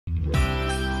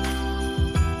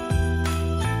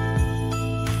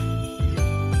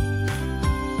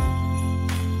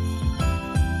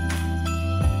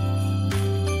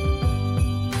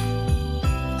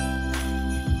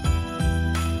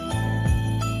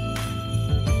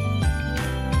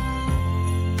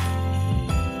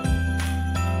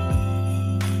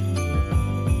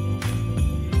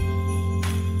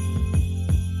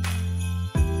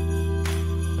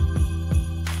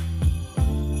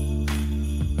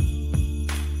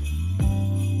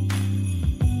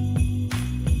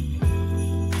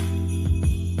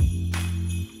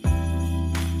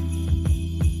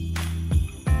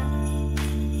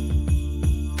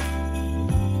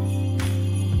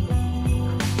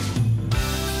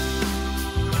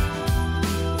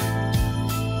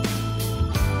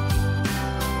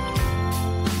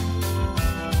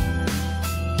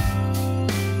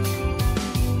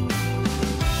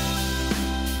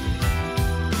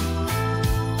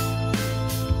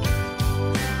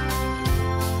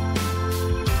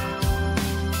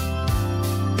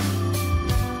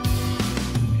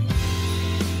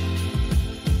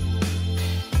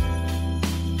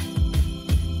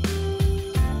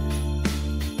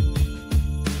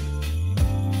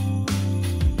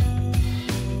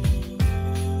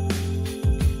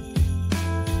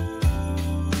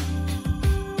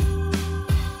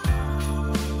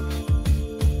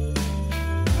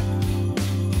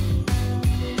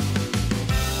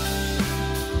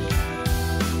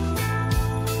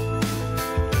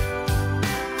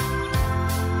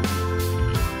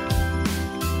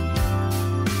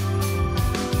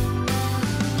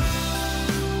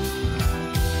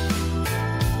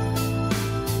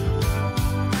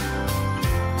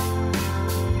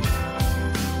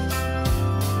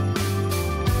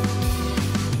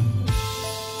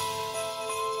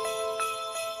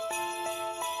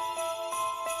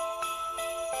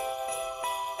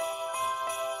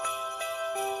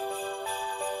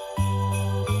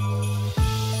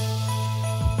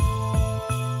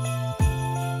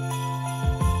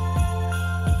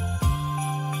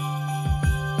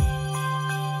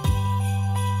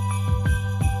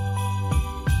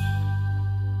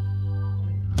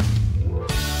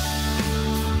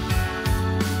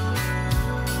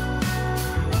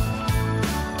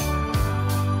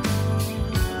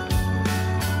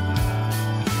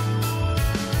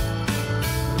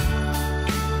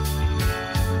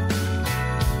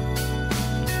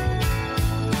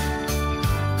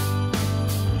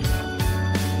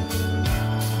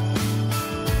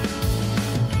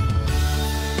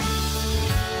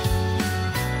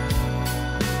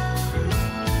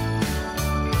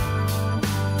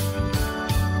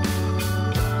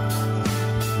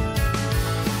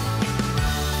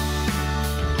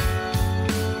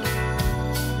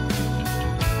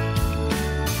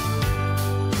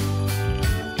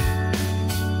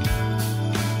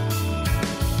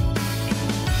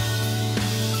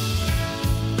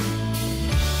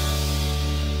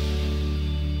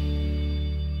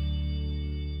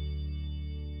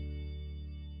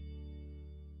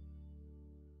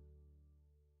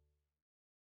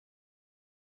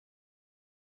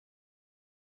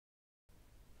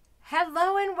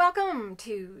Hello and welcome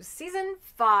to Season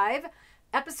 5,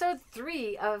 Episode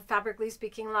 3 of Fabrically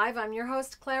Speaking Live. I'm your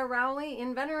host, Claire Rowley,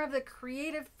 inventor of the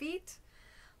Creative Feet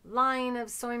line of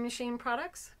sewing machine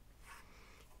products.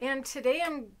 And today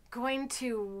I'm going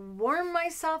to warm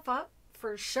myself up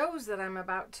for shows that I'm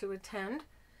about to attend.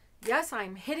 Yes,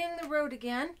 I'm hitting the road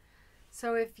again.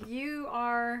 So if you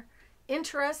are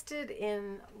interested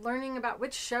in learning about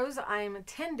which shows I'm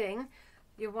attending,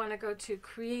 you'll want to go to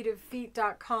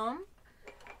creativefeet.com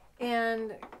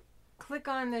and click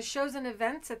on the shows and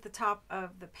events at the top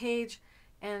of the page,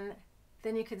 and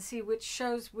then you can see which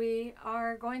shows we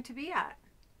are going to be at.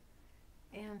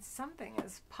 And something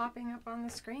is popping up on the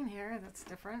screen here that's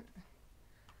different.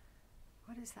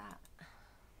 What is that?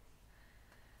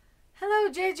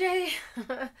 Hello, JJ.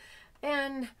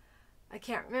 And I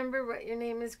can't remember what your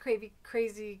name is, Crazy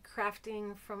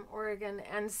Crafting from Oregon.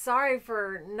 And sorry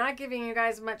for not giving you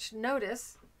guys much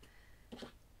notice.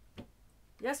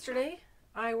 Yesterday,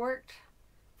 I worked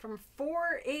from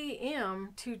 4 a.m.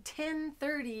 to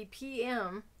 10:30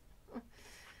 p.m.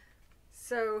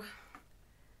 So,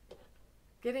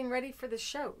 getting ready for the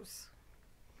shows.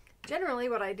 Generally,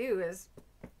 what I do is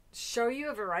show you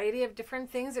a variety of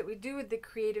different things that we do with the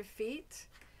Creative Feet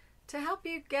to help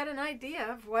you get an idea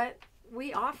of what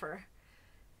we offer.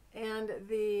 And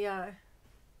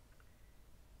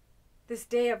this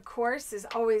day, of course, is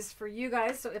always for you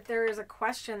guys. So if there is a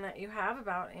question that you have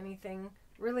about anything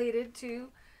related to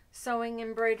sewing,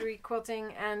 embroidery,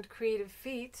 quilting, and Creative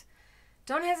Feet,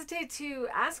 don't hesitate to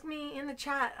ask me in the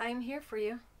chat. I'm here for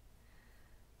you.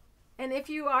 And if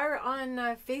you are on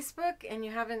Facebook and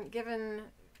you haven't given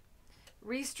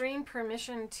Restream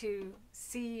permission to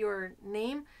see your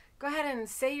name, go ahead and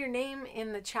say your name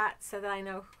in the chat so that I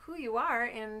know who you are.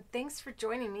 And thanks for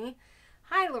joining me.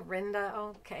 Hi, Lorinda.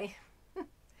 Okay.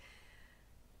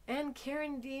 And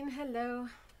Karen Dean, hello.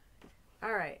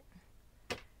 All right.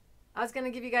 I was going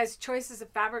to give you guys choices of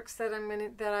fabrics that I'm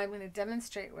going to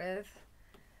demonstrate with,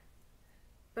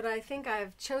 but I think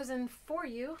I've chosen for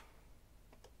you.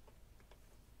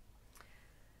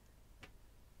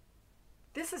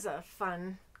 This is a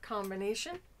fun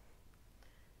combination.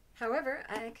 However,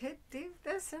 I could do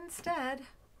this instead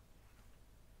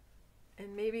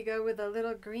and maybe go with a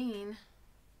little green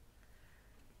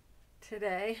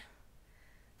today.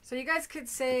 So you guys could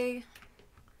say,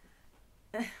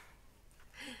 and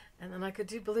then I could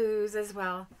do blues as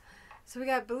well. So we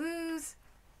got blues,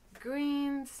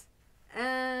 greens,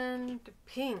 and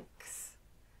pinks.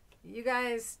 You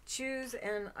guys choose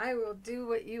and I will do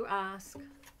what you ask.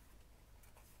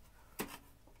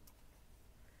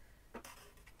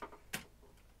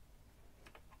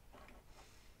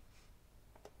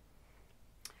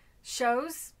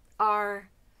 Shows are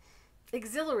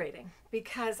exhilarating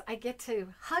because I get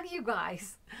to hug you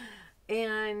guys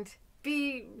and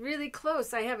be really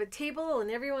close. I have a table and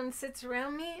everyone sits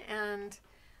around me and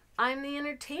I'm the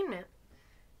entertainment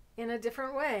in a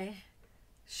different way,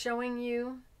 showing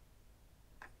you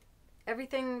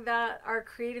everything that our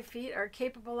Creative Feet are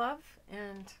capable of.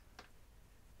 And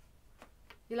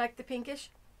you like the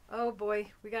pinkish? Oh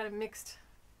boy, we got a mixed.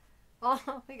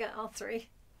 We got all three.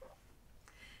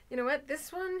 You know what?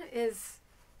 This one's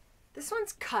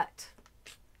cut.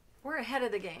 We're ahead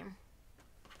of the game.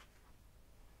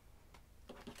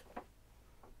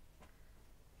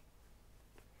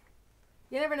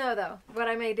 You never know, though, what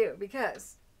I may do,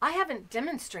 because I haven't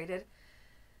demonstrated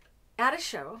at a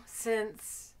show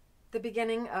since the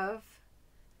beginning of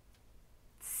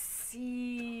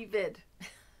CVID.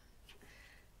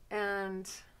 And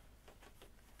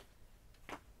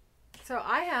so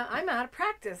I'm out of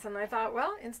practice, and I thought,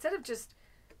 well, instead of just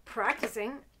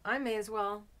practicing, I may as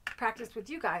well practice with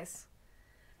you guys.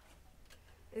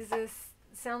 Does this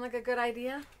sound like a good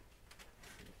idea?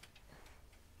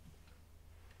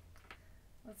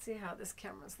 Let's see how this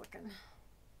camera's looking.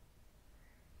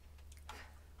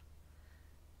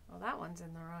 Well, that one's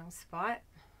in the wrong spot.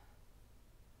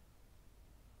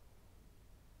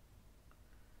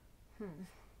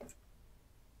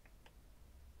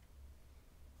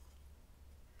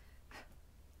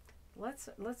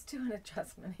 Let's do an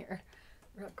adjustment here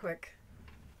real quick.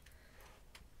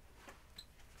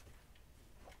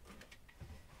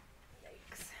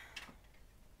 Yikes.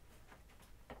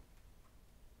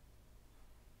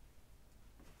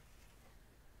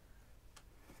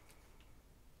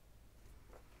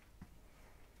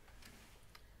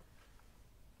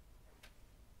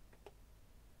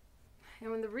 And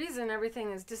when the reason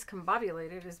everything is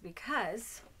discombobulated is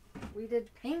because we did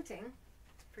painting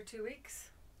for 2 weeks.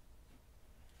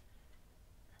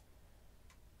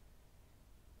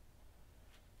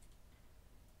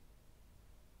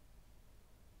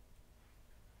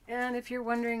 And if you're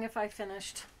wondering if I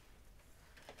finished,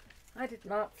 I did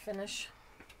not finish.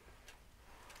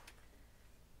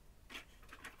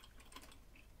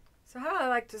 So how I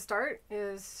like to start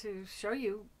is to show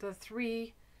you the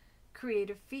 3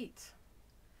 creative feet.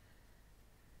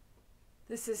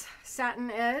 This is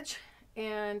satin edge,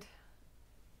 and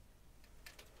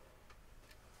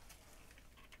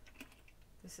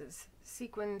this is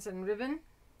sequins and ribbon.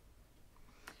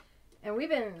 And we've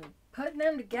been putting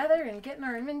them together and getting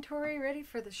our inventory ready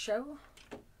for the show.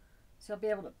 So you'll be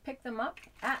able to pick them up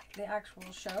at the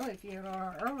actual show if you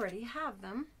already have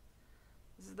them.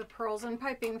 This is the pearls and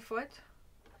piping foot.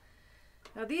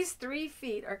 Now these 3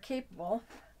 feet are capable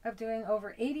of doing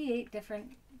over 88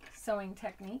 different sewing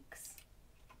techniques.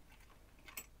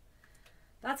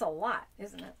 That's a lot,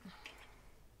 isn't it?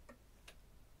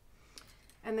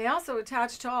 And they also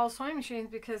attach to all sewing machines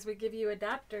because we give you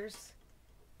adapters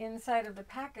inside of the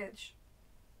package.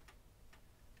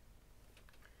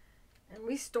 And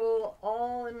we stole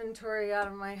all inventory out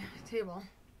of my table.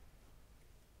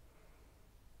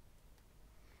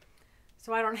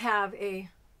 So I don't have a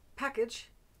package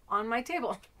on my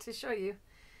table to show you.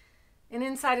 And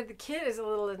inside of the kit is a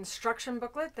little instruction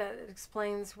booklet that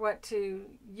explains what to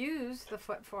use the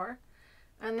foot for.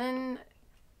 And then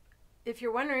if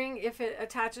you're wondering if it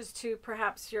attaches to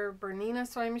perhaps your Bernina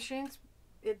sewing machines,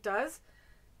 it does,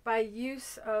 by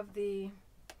use of the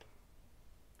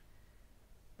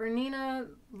Bernina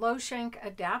low shank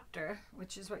adapter,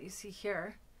 which is what you see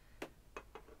here.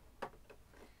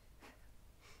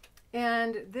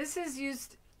 And this is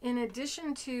used in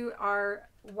addition to our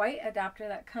white adapter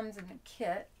that comes in the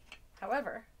kit.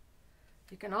 However,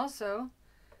 you can also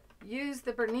use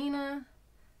the Bernina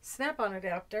snap-on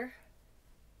adapter,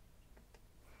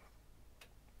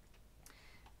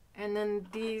 and then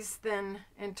these then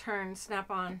in turn snap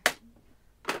on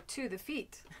to the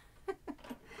feet.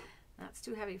 That's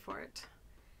too heavy for it.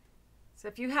 So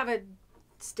if you have a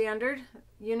standard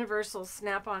universal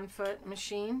snap-on foot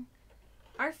machine,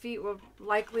 our feet will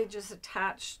likely just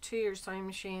attach to your sewing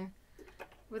machine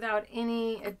without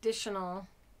any additional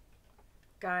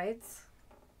guides.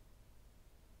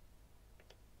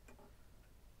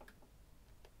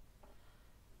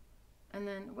 And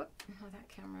then, whoop, oh, that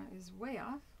camera is way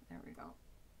off. There we go.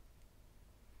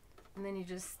 And then you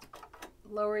just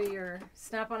lower your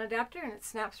snap-on adapter and it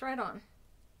snaps right on.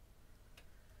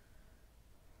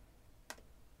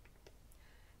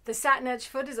 The satin edge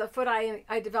foot is a foot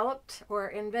I developed or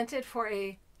invented for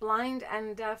a blind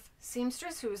and deaf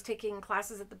seamstress who was taking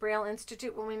classes at the Braille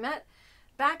Institute when we met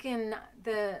back in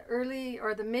the early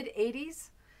or the mid 80s.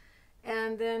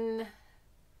 And then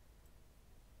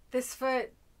this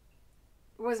foot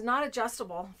was not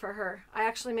adjustable for her. I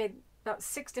actually made about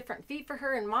 6 different feet for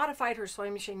her and modified her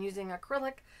sewing machine using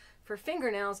acrylic for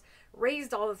fingernails,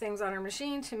 raised all the things on her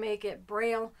machine to make it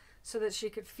Braille so that she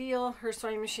could feel her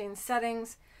sewing machine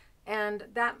settings. And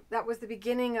that was the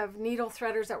beginning of needle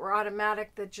threaders that were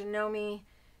automatic, the Janome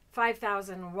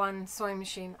 5001 sewing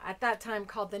machine, at that time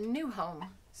called the New Home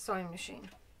sewing machine.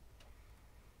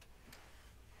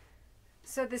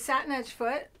 So the satin edge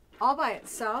foot, all by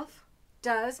itself,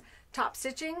 does top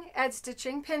stitching, edge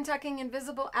stitching, pin tucking,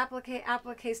 invisible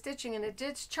applique stitching in a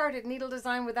ditch, charted needle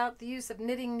design without the use of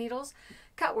knitting needles,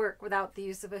 cut work without the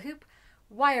use of a hoop,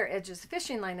 wire edges,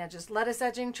 fishing line edges, lettuce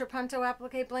edging, trapunto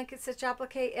applique, blanket stitch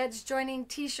applique, edge joining,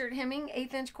 t-shirt hemming,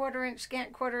 1/8 inch, 1/4 inch,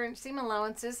 scant 1/4 inch seam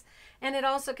allowances. And it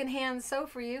also can hand sew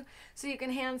for you, so you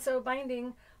can hand sew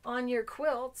binding on your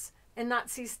quilts and not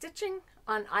see stitching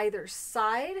on either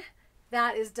side.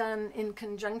 That is done in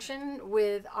conjunction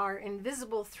with our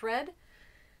invisible thread,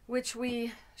 which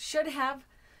we should have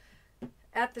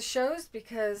at the shows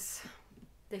because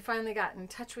they finally got in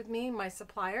touch with me, my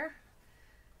supplier.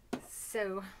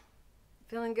 So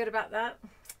feeling good about that.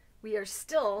 We are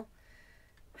still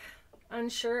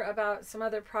unsure about some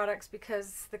other products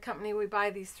because the company we buy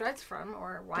these threads from,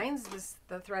 or winds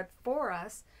the thread for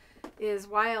us, is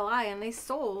YLI, and they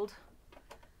sold.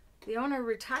 The owner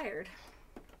retired.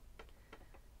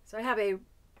 So I have a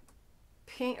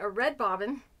red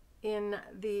bobbin in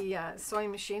the sewing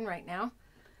machine right now.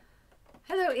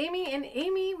 Hello, Amy, and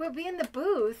Amy will be in the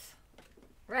booth.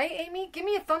 Right, Amy? Give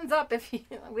me a thumbs up if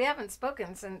we haven't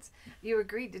spoken since you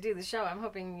agreed to do the show. I'm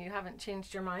hoping you haven't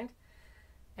changed your mind.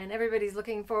 And everybody's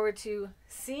looking forward to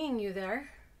seeing you there.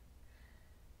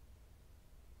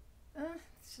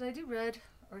 Should I do red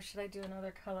or should I do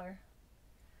another color?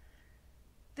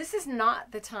 This is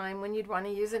not the time when you'd want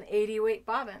to use an 80 weight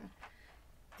bobbin.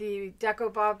 The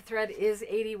Deco Bob thread is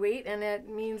 80 weight and it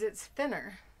means it's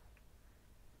thinner.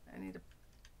 I need to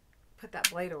put that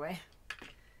blade away.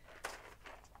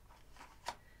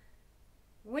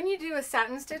 When you do a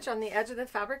satin stitch on the edge of the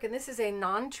fabric, and this is a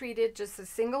non-treated, just a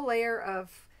single layer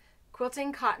of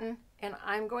quilting cotton, and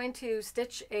I'm going to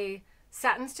stitch a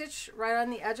satin stitch right on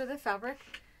the edge of the fabric.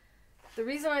 The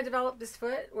reason I developed this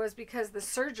foot was because the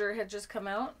serger had just come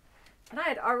out, and I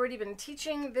had already been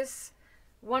teaching this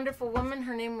wonderful woman.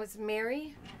 Her name was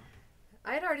Mary.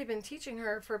 I had already been teaching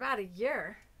her for about a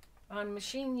year on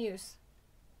machine use.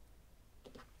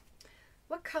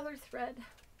 What color thread?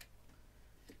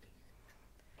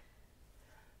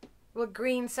 Will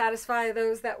green satisfy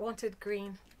those that wanted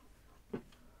green?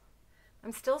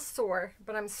 I'm still sore,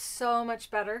 but I'm so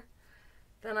much better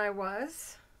than I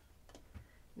was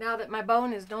now that my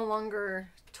bone is no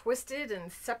longer twisted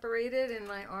and separated in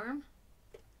my arm.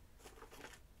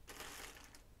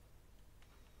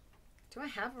 Do I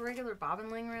have a regular bobbin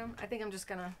laying around? I think I'm just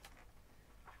gonna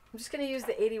use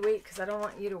the 80 weight because I don't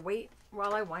want you to wait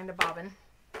while I wind a bobbin.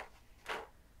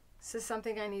 This is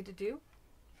something I need to do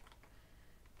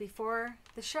before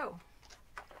the show.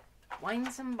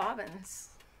 Wind some bobbins.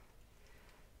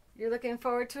 You're looking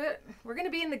forward to it? We're going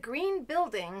to be in the green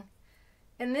building,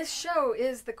 and this show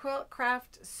is the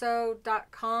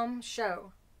quiltcraftsew.com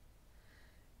show.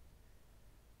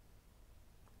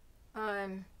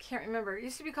 Can't remember. It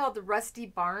used to be called the Rusty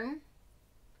Barn.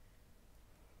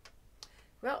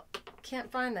 Well,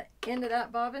 can't find the end of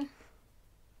that bobbin.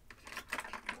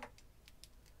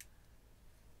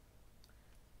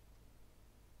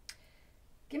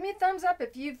 Give me a thumbs up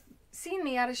if you've seen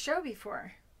me at a show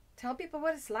before. Tell people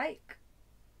what it's like.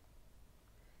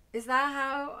 Is that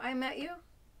how I met you?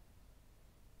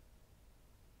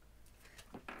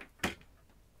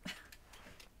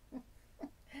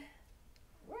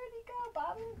 Where'd he go,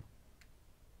 Bobbin?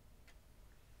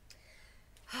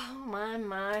 Oh,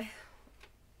 my.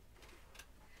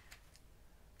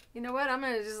 You know what? I'm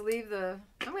going to just leave the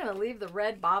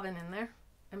red bobbin in there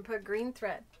and put green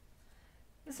thread.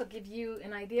 This will give you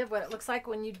an idea of what it looks like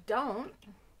when you don't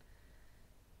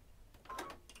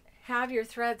have your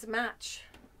threads match.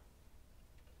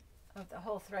 Oh, the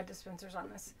whole thread dispensers on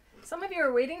this. Some of you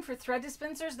are waiting for thread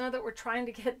dispensers now that we're trying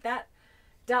to get that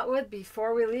dealt with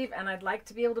before we leave, and I'd like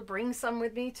to be able to bring some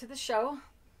with me to the show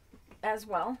as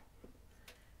well.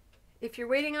 If you're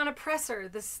waiting on a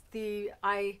presser,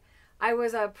 I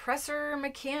was a presser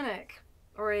mechanic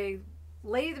or a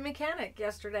lathe mechanic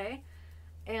yesterday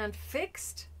and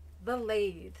fixed the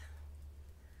lathe.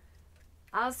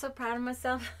 I was so proud of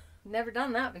myself. Never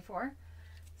done that before.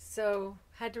 So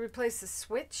had to replace the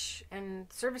switch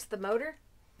and service the motor,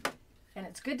 and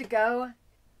it's good to go.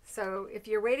 So if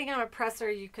you're waiting on a presser,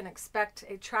 you can expect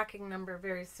a tracking number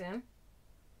very soon.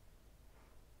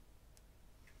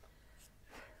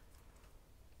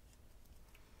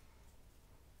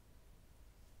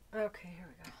 Okay, here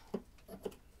we go.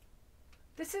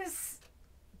 This is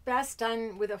best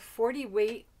done with a 40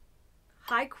 weight,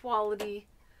 high quality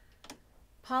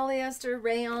polyester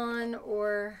rayon,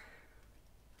 or,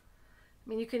 I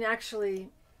mean, you can actually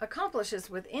accomplish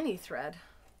this with any thread,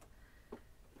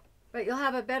 but you'll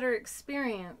have a better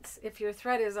experience if your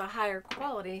thread is a higher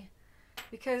quality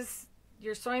because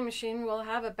your sewing machine will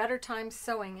have a better time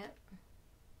sewing it.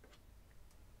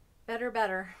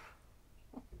 Better.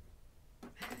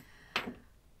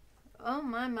 Oh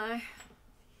my.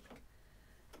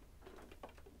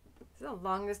 This is the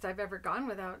longest I've ever gone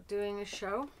without doing a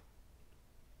show.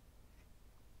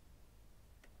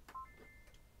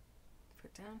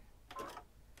 Put down.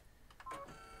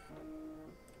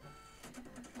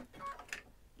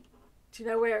 Do you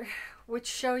know which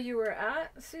show you were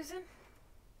at, Susan?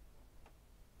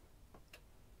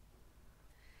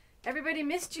 Everybody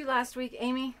missed you last week,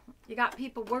 Amy. You got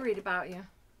people worried about you.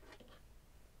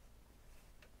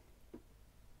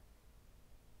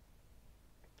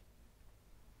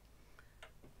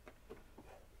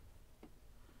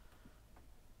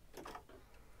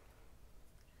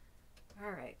 All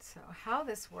right, so how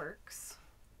this works,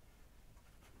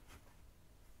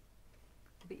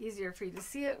 it'll be easier for you to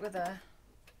see it with a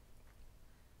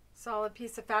solid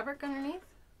piece of fabric underneath.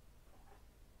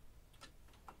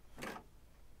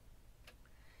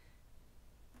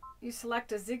 You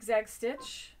select a zigzag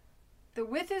stitch. The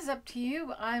width is up to you,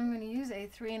 but I'm going to use a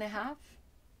 3.5.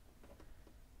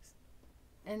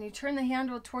 And you turn the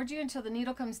handle towards you until the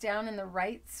needle comes down in the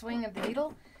right swing of the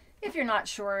needle. If you're not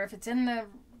sure if it's in the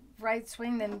right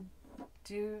swing, then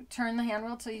do turn the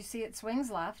handle till you see it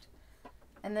swings left.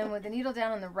 And then with the needle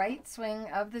down in the right swing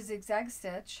of the zigzag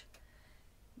stitch,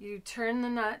 you turn the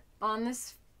nut on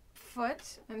this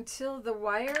foot until the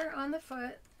wire on the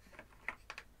foot,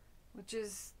 which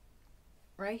is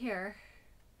right here,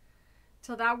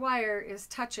 till that wire is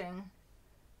touching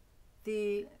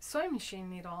the sewing machine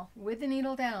needle with the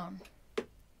needle down.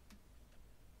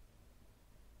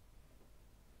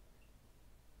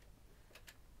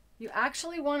 You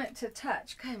actually want it to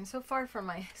touch. God, I'm so far from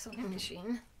my sewing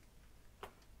machine.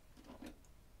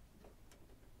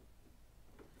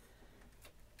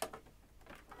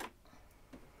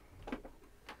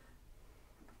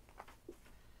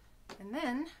 And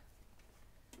then,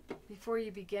 before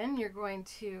you begin, you're going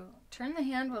to turn the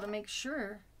handle to make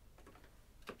sure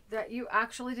that you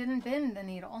actually didn't bend the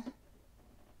needle.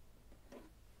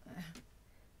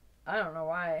 I don't know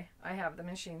why I have the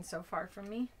machine so far from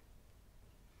me.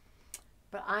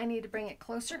 But I need to bring it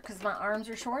closer because my arms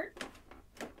are short,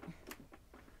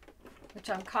 which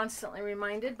I'm constantly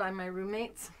reminded by my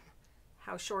roommates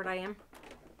how short I am.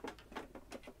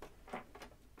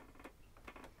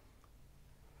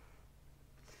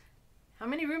 How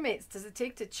many roommates does it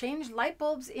take to change light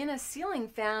bulbs in a ceiling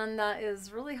fan that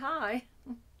is really high?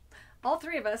 All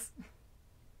three of us.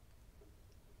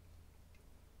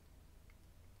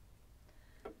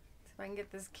 See if I can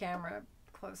get this camera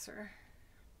closer.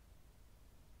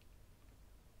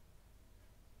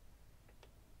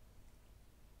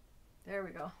 There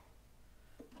we go.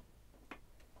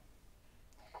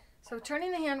 So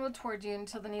turning the handle toward you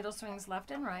until the needle swings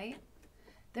left and right.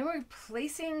 Then we're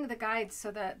placing the guide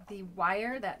so that the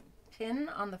wire, that pin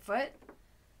on the foot,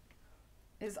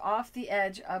 is off the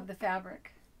edge of the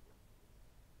fabric.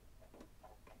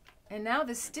 And now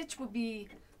the stitch will be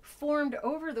formed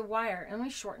over the wire, and we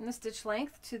shorten the stitch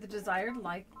length to the desired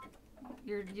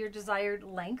your desired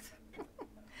length.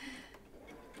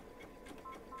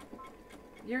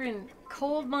 You're in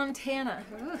cold Montana.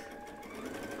 Ugh.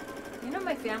 You know,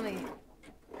 my family,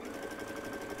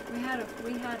 we had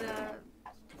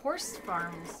horse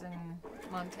farms in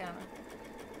Montana.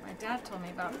 My dad told me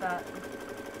about that.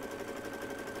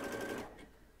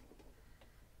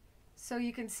 So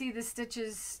you can see the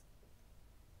stitches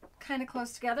kind of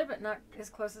close together, but not as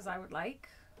close as I would like.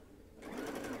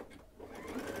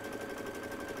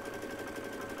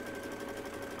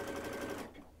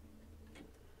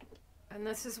 And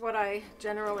this is what I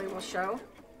generally will show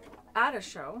at a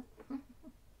show,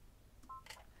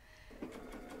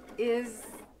 is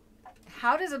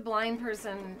how does a blind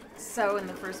person sew in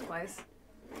the first place?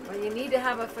 Well, you need to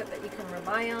have a foot that you can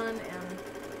rely on, and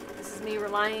this is me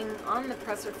relying on the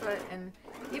presser foot. And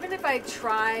even if I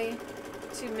try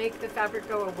to make the fabric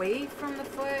go away from the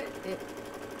foot, it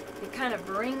kind of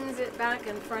brings it back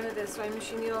in front of the sewing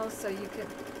machine needle, so you can.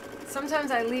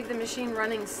 Sometimes I leave the machine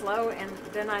running slow, and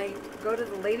then I go to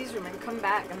the ladies' room and come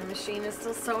back, and the machine is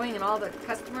still sewing, and all the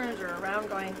customers are around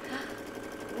going,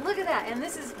 look at that. And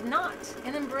this is not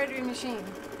an embroidery machine.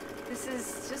 This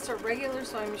is just a regular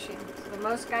sewing machine. So the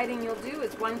most guiding you'll do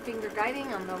is one finger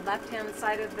guiding on the left-hand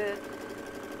side of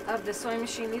the sewing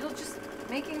machine needle, just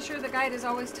making sure the guide is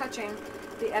always touching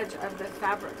the edge of the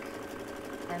fabric.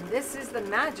 And this is the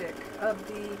magic of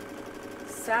the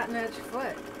satin edge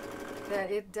foot, that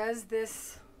it does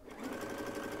this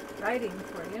guiding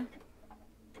for you.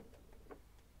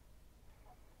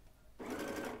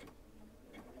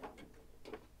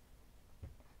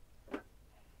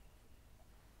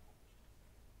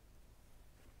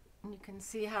 And you can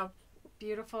see how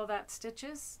beautiful that stitch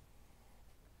is.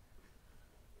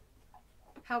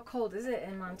 How cold is it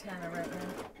in Montana right now?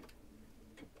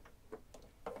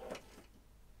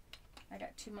 I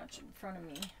got too much in front of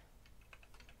me.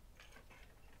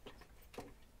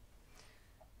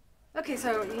 Okay,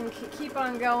 so you can keep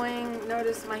on going.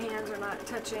 Notice my hands are not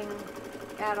touching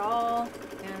at all.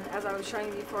 And as I was showing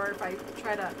you before, if I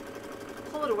try to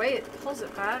pull it away, it pulls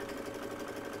it back.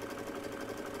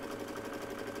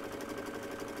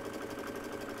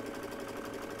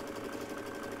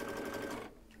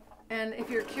 And if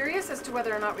you're curious as to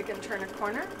whether or not we can turn a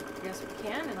corner, yes we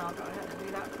can, and I'll go ahead and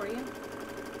do that for you.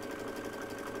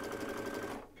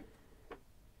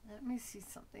 Let me see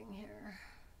something here.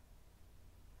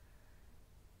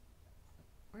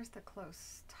 Where's the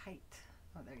close, tight?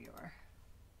 Oh, there you are.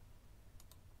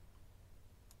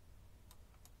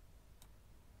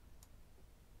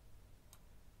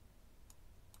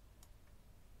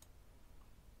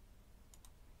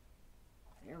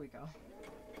 There we go.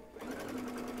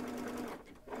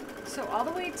 So all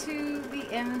the way to the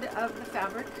end of the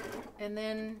fabric, and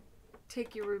then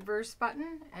take your reverse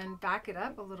button and back it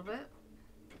up a little bit.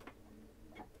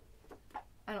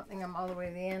 I don't think I'm all the way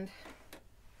to the end.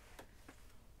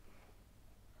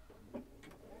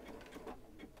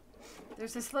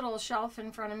 There's this little shelf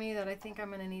in front of me that I think I'm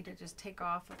going to need to just take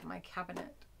off of my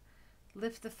cabinet.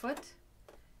 Lift the foot,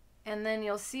 and then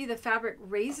you'll see the fabric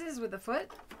raises with the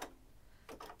foot.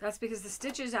 That's because the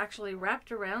stitch is actually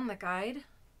wrapped around the guide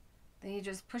Then you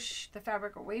just push the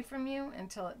fabric away from you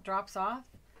until it drops off,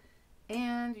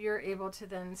 and you're able to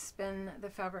then spin the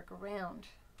fabric around.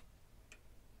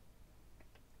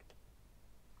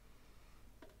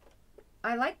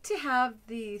 I like to have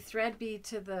the thread be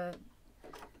to the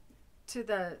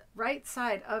right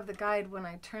side of the guide when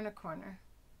I turn a corner.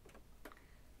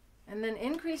 And then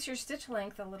increase your stitch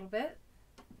length a little bit.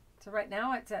 So right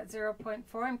now it's at 0.4.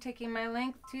 I'm taking my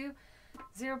length to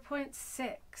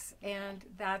 0.6, and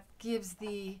that gives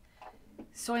the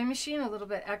sewing machine a little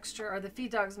bit extra, or the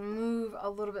feed dogs move a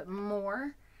little bit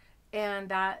more, and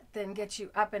that then gets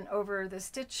you up and over the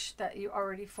stitch that you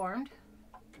already formed.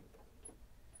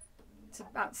 It's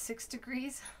about 6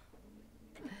 degrees.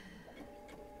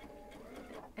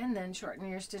 And then shorten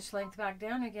your stitch length back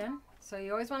down again. So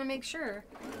you always want to make sure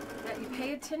that you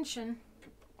pay attention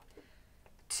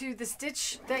to the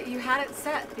stitch that you had it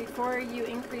set before you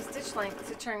increase stitch length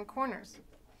to turn corners.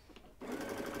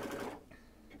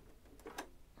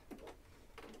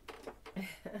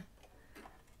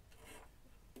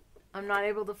 I'm not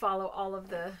able to follow all of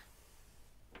the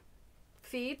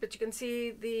feed, but you can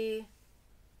see the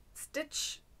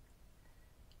stitch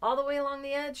all the way along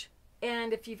the edge.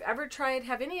 And if you've ever tried,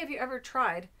 have any of you ever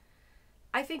tried,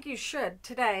 I think you should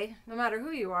today, no matter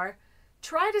who you are,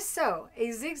 try to sew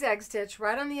a zigzag stitch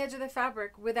right on the edge of the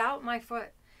fabric without my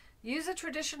foot. Use a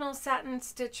traditional satin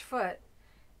stitch foot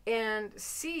and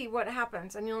see what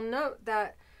happens. And you'll note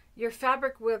that your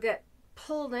fabric will get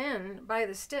pulled in by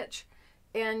the stitch,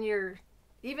 and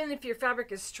even if your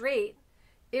fabric is straight,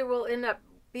 it will end up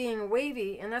being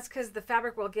wavy, and that's because the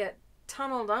fabric will get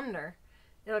tunneled under.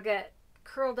 It'll get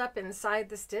curled up inside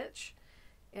the stitch.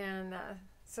 And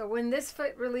so when this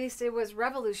foot released, it was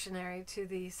revolutionary to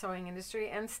the sewing industry,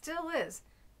 and still is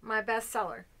my best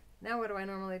seller. Now what do I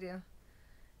normally do?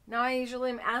 Now I usually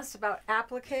am asked about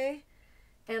applique,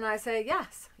 and I say,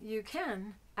 yes, you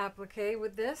can applique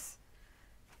with this.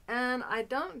 And I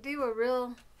don't do a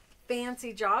real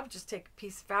fancy job, just take a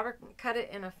piece of fabric and cut it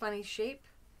in a funny shape.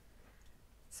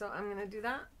 So I'm going to do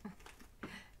that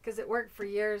because it worked for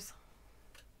years.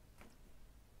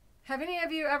 Have any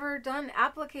of you ever done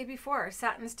applique before,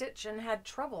 satin stitch, and had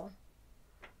trouble?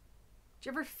 Do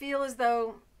you ever feel as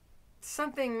though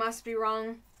something must be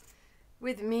wrong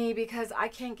with me because I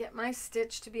can't get my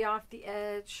stitch to be off the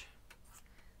edge?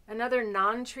 Another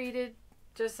non-treated,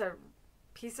 just a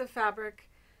piece of fabric,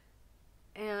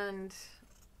 and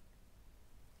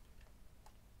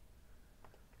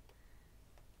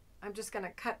I'm just going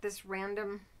to cut this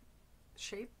random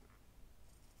shape.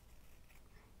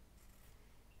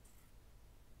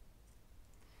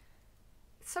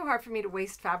 It's so hard for me to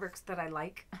waste fabrics that I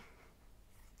like.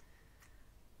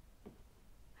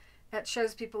 That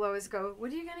shows people always go,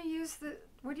 what are you going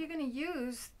to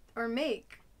use or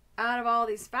make out of all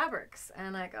these fabrics?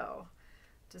 And I go,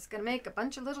 just going to make a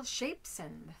bunch of little shapes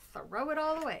and throw it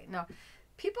all away. No,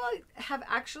 people have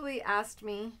actually asked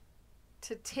me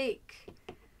to take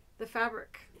the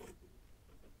fabric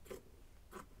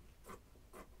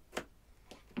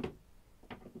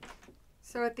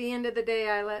So at the end of the day,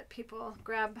 I let people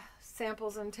grab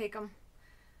samples and take them.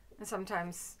 And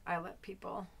sometimes I let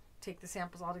people take the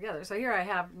samples all together. So here I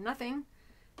have nothing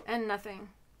and nothing.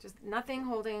 Just nothing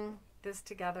holding this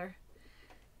together.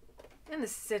 And the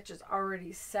stitch is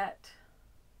already set.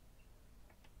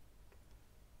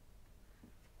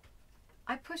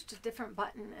 I pushed a different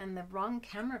button and the wrong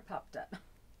camera popped up.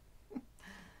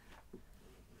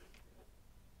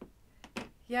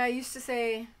 Yeah, I used to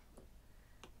say,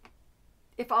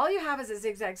 if all you have is a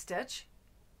zigzag stitch,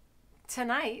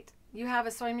 tonight you have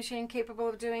a sewing machine capable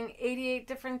of doing 88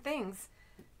 different things.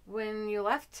 When you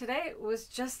left today, it was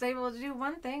just able to do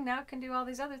one thing. Now it can do all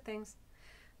these other things.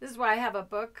 This is why I have a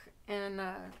book and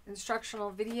instructional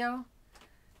video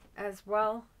as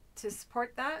well to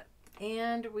support that.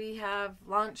 And we have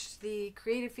launched the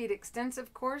Creative Feet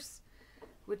Extensive course,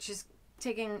 which is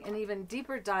taking an even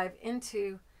deeper dive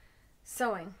into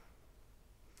sewing.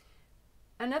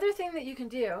 Another thing that you can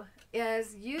do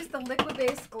is use the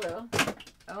liquid-based glue.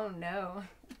 Oh no.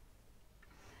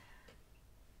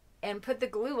 And put the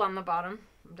glue on the bottom.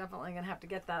 I'm definitely going to have to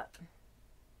get that.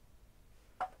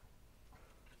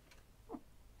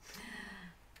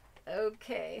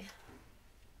 Okay.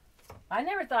 I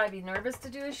never thought I'd be nervous to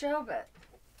do a show, but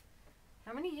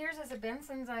how many years has it been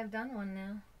since I've done one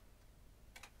now?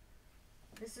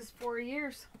 This is 4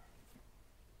 years.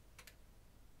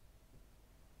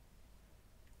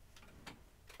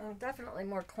 I'm definitely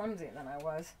more clumsy than I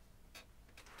was.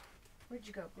 Where'd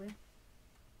you go, Blue?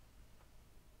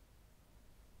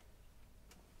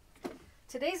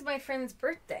 Today's my friend's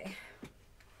birthday.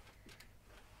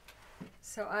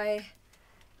 So I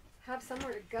have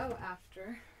somewhere to go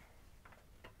after.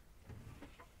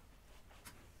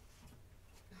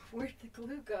 Where'd the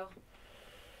glue go?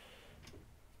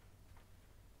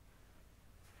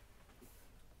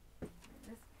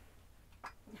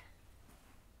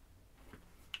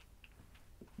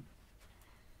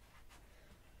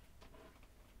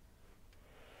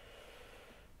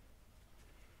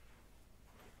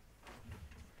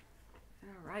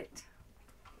 All right.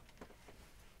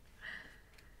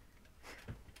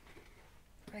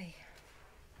 Right.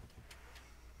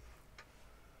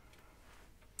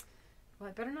 Well,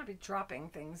 I better not be dropping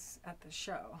things at the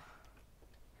show.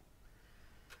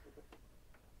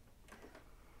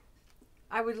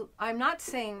 I'm not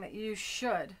saying that you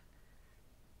should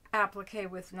applique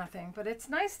with nothing, but it's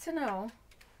nice to know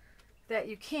that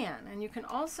you can. And you can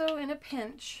also, in a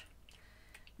pinch,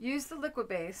 use the liquid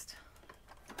based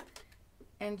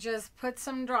and just put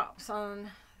some drops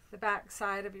on the back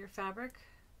side of your fabric.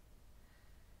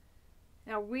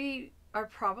 Now we are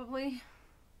probably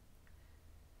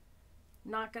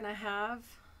not going to have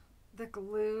the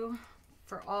glue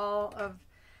for all of,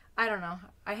 I don't know,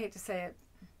 I hate to say it.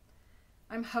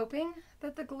 I'm hoping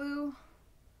that the glue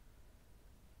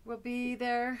will be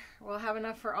there. We'll have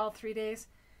enough for all 3 days.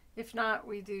 If not,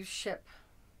 we do ship.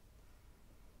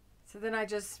 So then I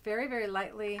just very, very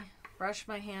lightly brush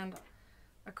my hand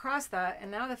across that,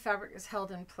 and now the fabric is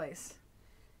held in place.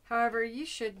 However, you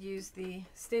should use the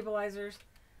stabilizers.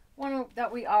 One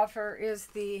that we offer is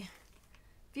the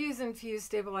Fuse and Fuse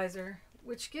stabilizer,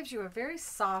 which gives you a very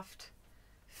soft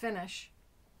finish.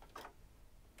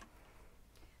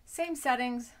 Same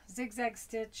settings, zigzag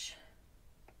stitch.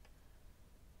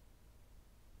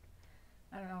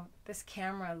 I don't know, this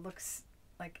camera looks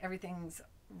like everything's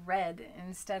red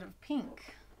instead of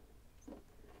pink.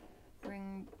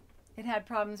 It had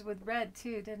problems with red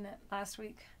too, didn't it, last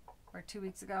week or 2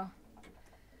 weeks ago?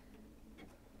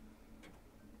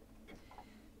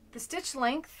 The stitch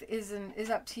length is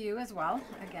up to you as well,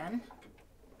 again.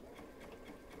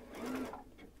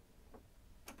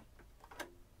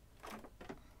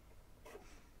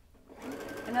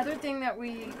 Another thing that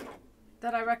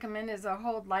I recommend is a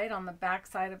hold light on the back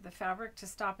side of the fabric to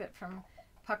stop it from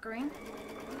puckering.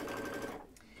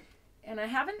 And I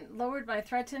haven't lowered my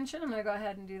thread tension. I'm going to go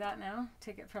ahead and do that now.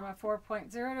 Take it from a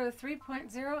 4.0 to a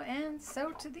 3.0 and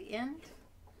sew to the end.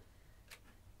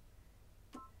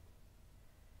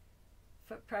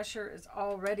 Foot pressure is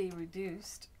already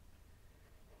reduced.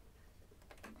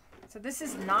 So this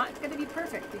is not going to be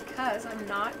perfect because I'm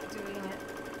not doing it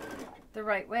the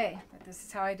right way. But this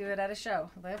is how I do it at a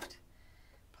show. Lift,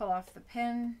 pull off the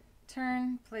pin,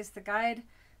 turn, place the guide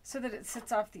so that it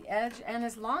sits off the edge. And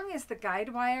as long as the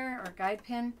guide wire or guide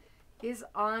pin is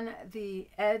on the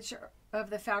edge of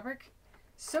the fabric,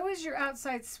 so is your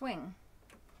outside swing.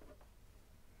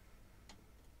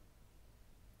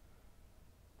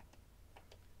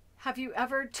 Have you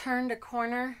ever turned a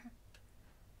corner,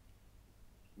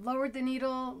 lowered the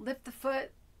needle, lift the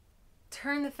foot,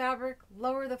 turn the fabric,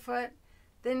 lower the foot,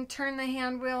 then turn the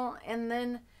hand wheel, and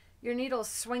then your needle's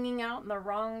swinging out in the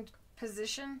wrong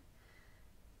position?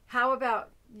 How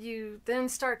about you then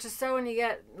start to sew and you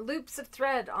get loops of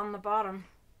thread on the bottom?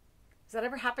 Has that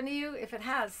ever happened to you? If it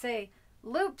has, say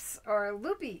loops or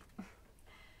loopy.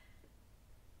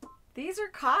 These are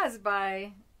caused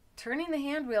by turning the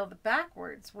hand wheel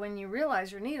backwards when you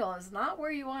realize your needle is not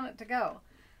where you want it to go.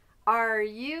 Are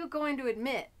you going to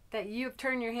admit that you've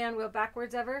turned your hand wheel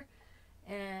backwards ever?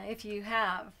 And if you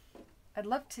have, I'd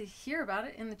love to hear about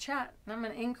it in the chat. And I'm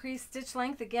going to increase stitch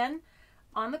length again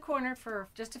on the corner for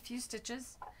just a few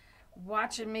stitches.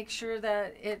 Watch and make sure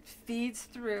that it feeds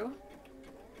through.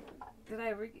 Did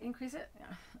I increase it?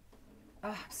 Yeah. Oh,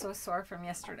 I'm so sore from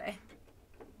yesterday.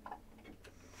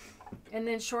 And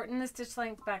then shorten the stitch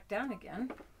length back down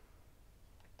again.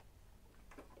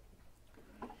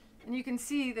 And you can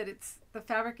see that the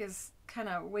fabric is kind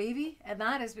of wavy, and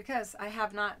that is because I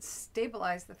have not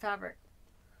stabilized the fabric.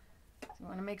 So you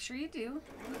want to make sure you do.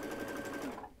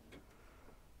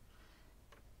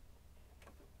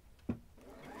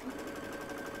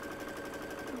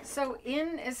 So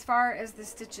in as far as the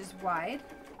stitch is wide,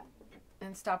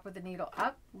 and stop with the needle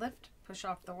up, lift, push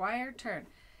off the wire, turn.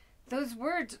 Those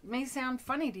words may sound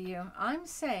funny to you. I'm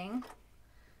saying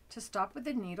to stop with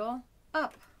the needle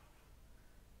up.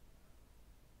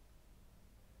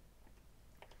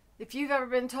 If you've ever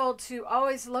been told to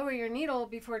always lower your needle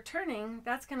before turning,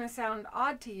 that's going to sound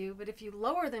odd to you. But if you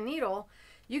lower the needle,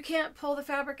 you can't pull the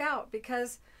fabric out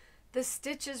because the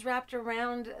stitch is wrapped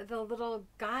around the little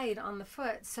guide on the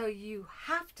foot. So you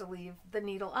have to leave the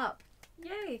needle up.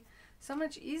 Yay! So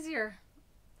much easier.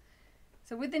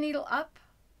 So with the needle up,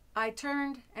 I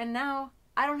turned, and now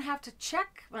I don't have to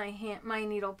check my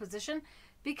needle position,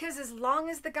 because as long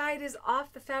as the guide is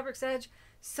off the fabric's edge,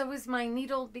 so is my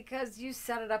needle, because you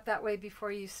set it up that way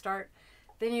before you start.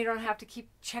 Then you don't have to keep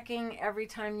checking every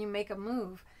time you make a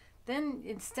move. Then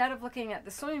instead of looking at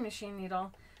the sewing machine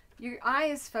needle, your eye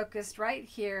is focused right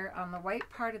here on the white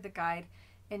part of the guide,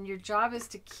 and your job is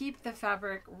to keep the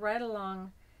fabric right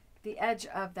along the edge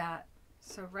of that.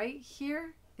 So right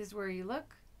here is where you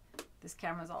look. This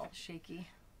camera's all shaky.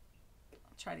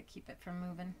 I'll try to keep it from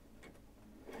moving.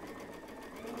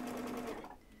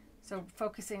 So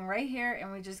focusing right here,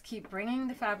 and we just keep bringing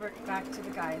the fabric back to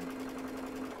the guide.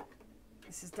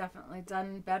 This is definitely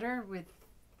done better with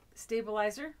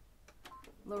stabilizer.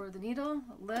 Lower the needle,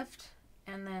 lift,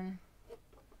 and then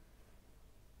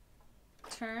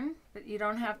turn, but you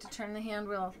don't have to turn the hand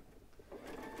wheel.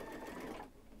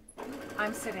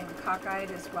 I'm sitting cockeyed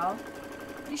as well.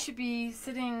 You should be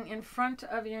sitting in front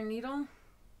of your needle,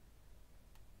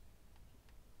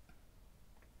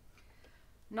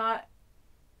 not,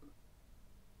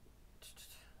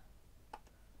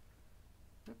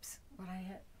 oops, what I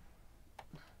hit.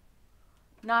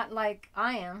 Not like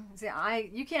I am. See,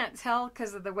 you can't tell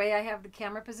because of the way I have the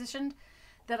camera positioned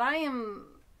that I am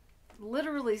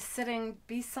literally sitting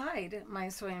beside my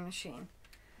sewing machine.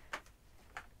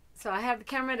 So I have the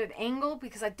camera at an angle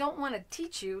because I don't want to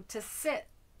teach you to sit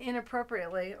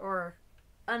inappropriately or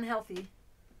unhealthy.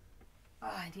 Oh,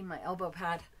 I need my elbow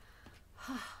pad.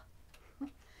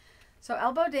 So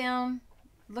elbow down,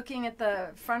 looking at the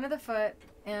front of the foot,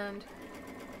 and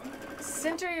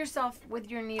center yourself with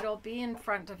your needle. Be in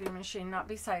front of your machine, not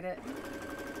beside it.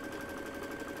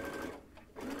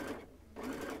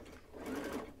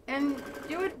 And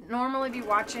you would normally be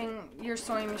watching your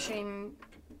sewing machine,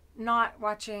 not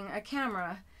watching a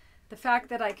camera. The fact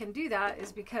that I can do that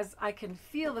is because I can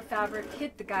feel the fabric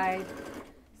hit the guide,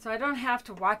 so I don't have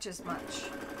to watch as much.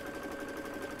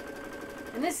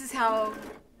 And this is how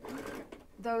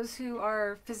those who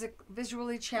are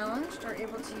visually challenged are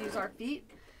able to use our feet,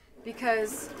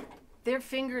 because their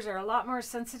fingers are a lot more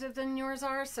sensitive than yours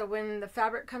are. So when the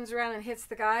fabric comes around and hits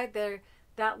the guide,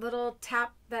 that little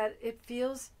tap that it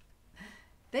feels,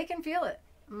 they can feel it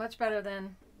much better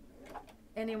than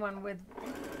anyone with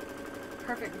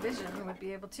perfect vision would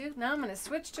be able to. Now I'm going to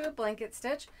switch to a blanket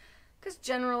stitch, because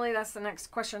generally that's the next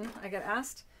question I get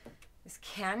asked is,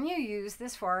 can you use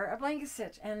this for a blanket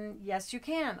stitch? And yes, you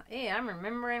can. Hey, I'm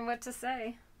remembering what to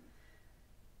say.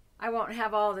 I won't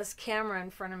have all this camera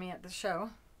in front of me at the show.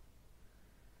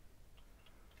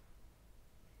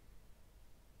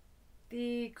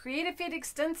 The Creative Feet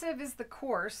Extensive is the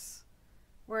course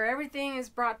where everything is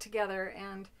brought together.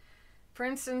 And for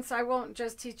instance, I won't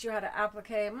just teach you how to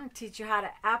applique. I'm going to teach you how to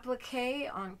applique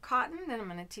on cotton. Then I'm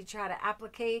going to teach you how to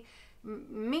applique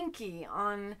minky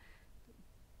on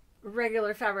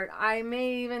regular fabric. I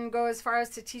may even go as far as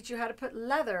to teach you how to put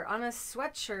leather on a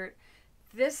sweatshirt.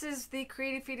 This is the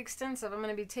Creative Feet Extensive. I'm going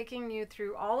to be taking you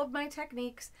through all of my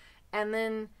techniques and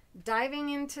then diving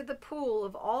into the pool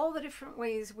of all the different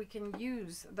ways we can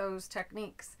use those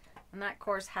techniques. And that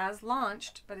course has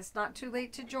launched, but it's not too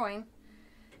late to join,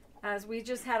 as we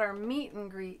just had our meet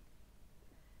and greet.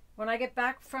 When I get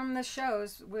back from the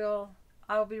shows,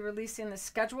 I'll be releasing the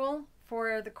schedule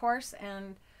for the course,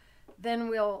 and then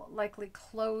we'll likely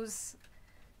close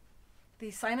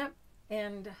the sign up,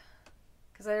 and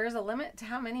because there is a limit to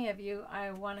how many of you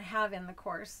I want to have in the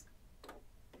course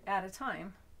at a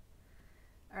time.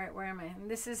 All right, where am I? And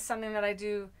this is something that I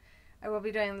do. I will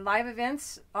be doing live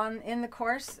events in the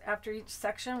course. After each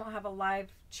section, we'll have a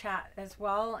live chat as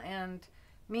well, and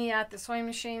me at the sewing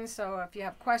machine. So if you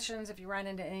have questions, if you run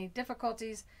into any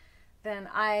difficulties, then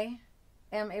I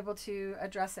am able to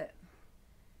address it.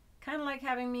 Kind of like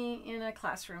having me in a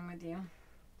classroom with you.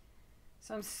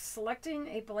 So I'm selecting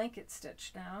a blanket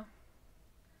stitch now,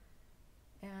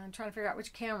 and trying to figure out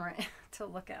which camera to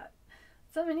look at.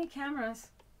 So many cameras.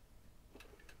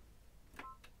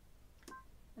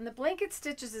 And the blanket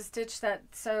stitch is a stitch that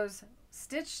sews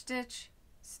stitch, stitch,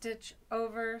 stitch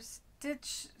over,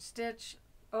 stitch, stitch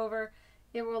over.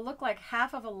 It will look like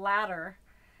half of a ladder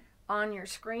on your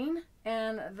screen,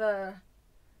 and the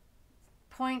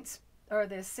points or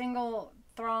the single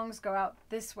thongs go out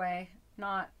this way,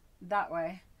 not that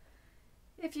way.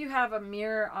 If you have a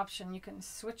mirror option, you can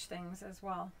switch things as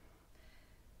well.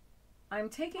 I'm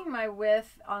taking my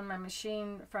width on my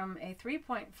machine from a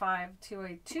 3.5 to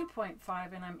a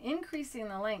 2.5, and I'm increasing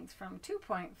the length from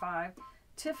 2.5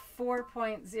 to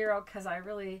 4.0 because I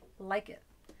really like it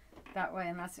that way,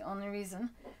 and that's the only reason.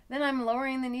 Then I'm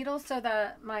lowering the needle so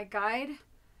that my guide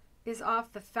is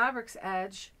off the fabric's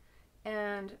edge,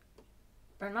 and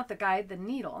or not the guide, the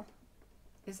needle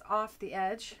is off the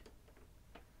edge.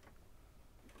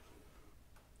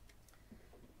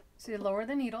 So you lower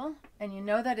the needle and you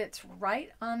know that it's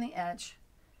right on the edge.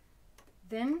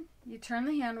 Then you turn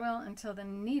the hand wheel until the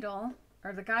needle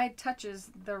or the guide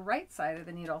touches the right side of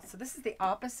the needle. So this is the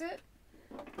opposite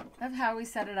of how we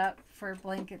set it up for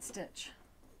blanket stitch.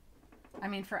 I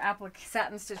mean for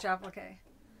satin stitch applique.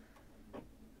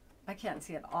 I can't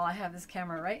see it all. I have this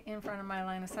camera right in front of my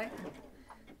line of sight.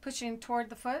 Pushing toward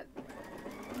the foot.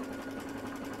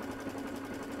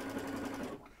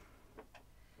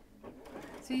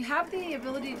 So you have the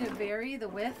ability to vary the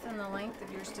width and the length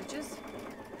of your stitches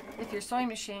if your sewing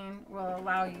machine will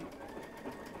allow you.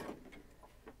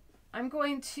 I'm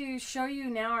going to show you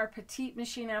now our petite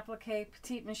machine applique.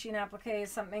 Petite machine applique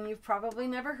is something you've probably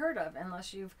never heard of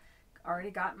unless you've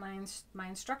already got my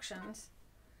instructions.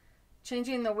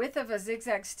 Changing the width of a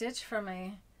zigzag stitch from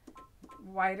a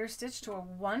wider stitch to a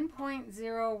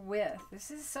 1.0 width.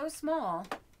 This is so small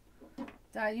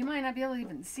that you might not be able to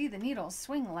even see the needle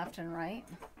swing left and right.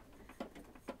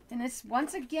 And it's,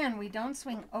 once again, we don't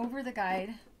swing over the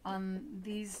guide on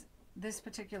this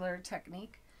particular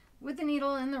technique. With the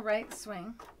needle in the right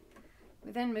swing,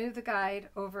 we then move the guide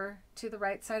over to the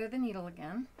right side of the needle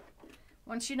again.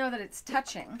 Once you know that it's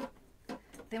touching,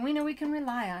 then we know we can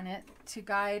rely on it to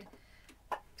guide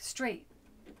straight.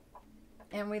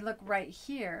 And we look right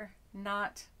here,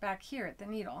 not back here at the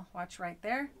needle. Watch right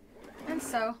there. And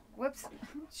so, whoops,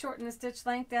 shorten the stitch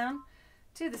length down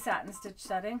to the satin stitch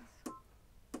setting.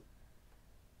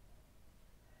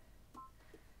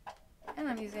 And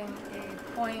I'm using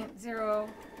a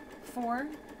 0.04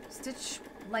 stitch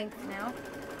length now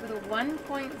with a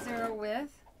 1.0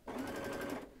 width.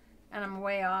 And I'm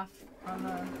way off on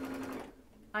the,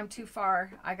 I'm too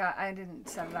far. I didn't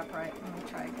set it up right. Let me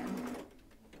try again.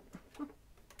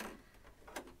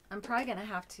 I'm probably gonna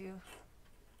have to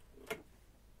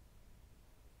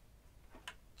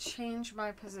change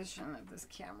my position of this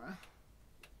camera.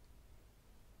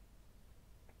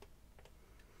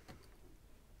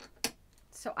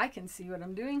 So I can see what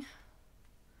I'm doing.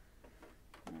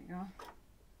 There we go.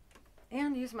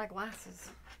 And use my glasses.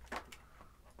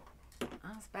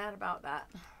 I was bad about that.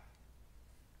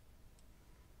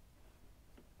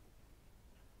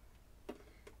 You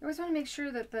always want to make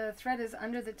sure that the thread is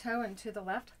under the toe and to the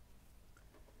left.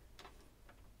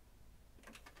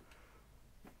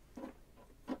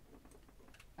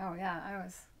 Oh yeah,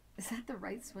 is that the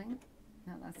right swing?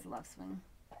 No, that's the left swing.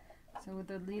 So with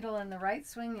the needle in the right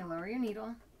swing, you lower your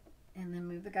needle and then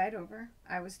move the guide over.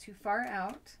 I was too far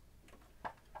out.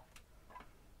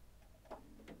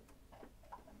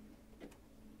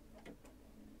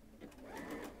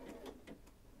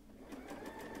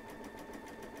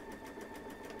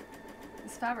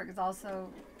 This fabric is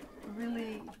also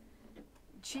really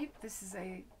cheap. This is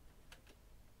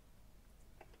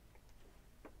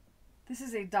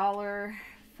 $1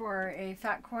 for a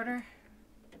fat quarter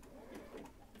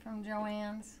from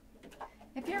Joann's.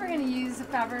 If you're ever going to use a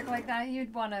fabric like that,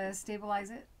 you'd want to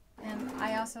stabilize it. And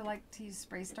I also like to use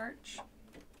spray starch.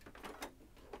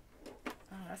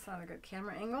 Oh, that's not a good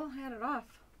camera angle. I had it off.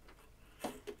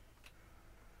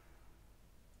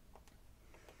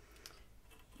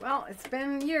 Well, it's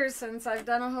been years since I've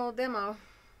done a whole demo.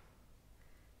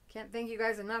 Can't thank you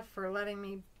guys enough for letting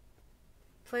me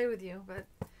play with you, but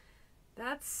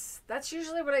that's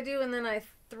usually what I do, and then I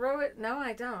throw it. No,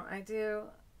 I don't.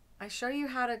 I show you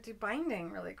how to do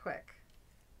binding really quick.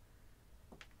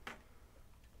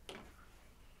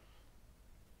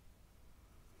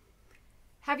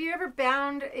 Have you ever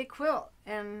bound a quilt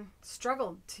and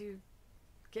struggled to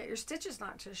get your stitches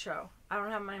not to show? I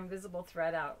don't have my invisible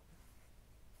thread out.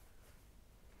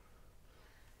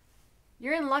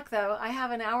 You're in luck though. I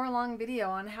have an hour-long video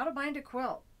on how to bind a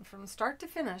quilt from start to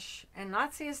finish and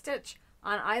not see a stitch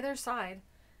on either side.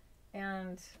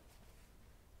 And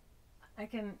I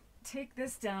can take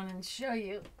this down and show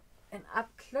you an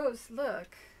up-close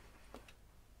look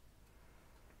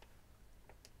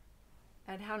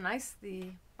at how nice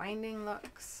the binding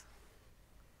looks.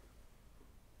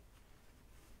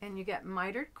 And you get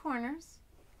mitered corners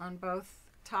on both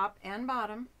top and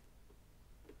bottom.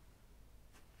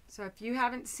 So if you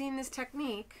haven't seen this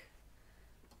technique,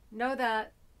 know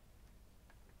that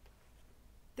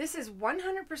this is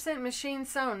 100% machine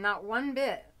sewn. Not one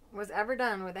bit was ever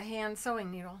done with a hand sewing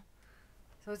needle.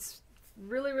 So it's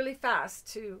really, really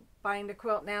fast to bind a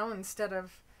quilt now instead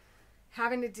of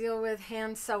having to deal with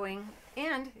hand sewing.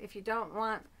 And if you don't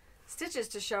want stitches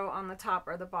to show on the top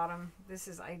or the bottom, this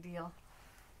is ideal.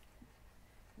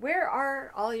 Where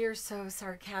are all your so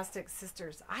sarcastic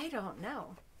sisters? I don't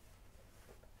know.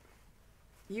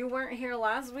 You weren't here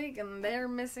last week and they're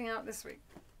missing out this week.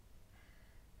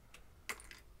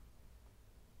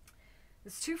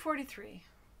 It's 243.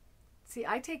 See,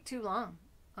 I take too long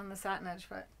on the satin edge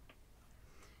foot.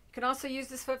 You can also use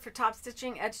this foot for top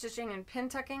stitching, edge stitching, and pin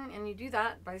tucking, and you do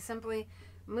that by simply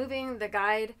moving the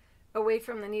guide away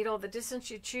from the needle. The distance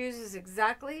you choose is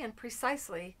exactly and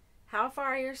precisely how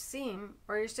far your seam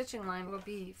or your stitching line will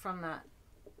be from that.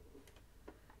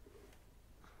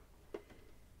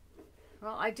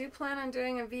 Well, I do plan on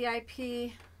doing a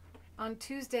VIP on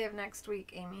Tuesday of next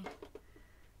week, Amy.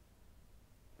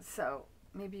 So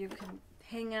maybe you can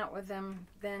hang out with them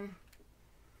then.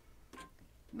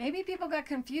 Maybe people got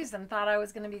confused and thought I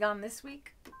was going to be gone this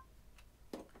week.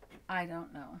 I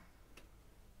don't know.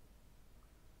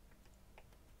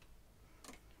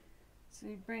 So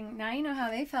you bring, now you know how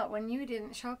they felt when you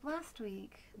didn't show up last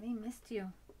week. They missed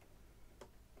you.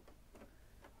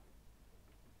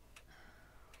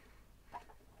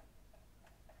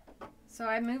 So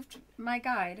I moved my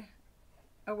guide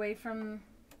away from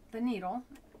the needle,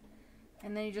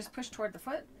 and then you just push toward the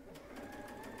foot.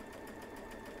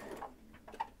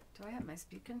 Do I have my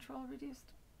speed control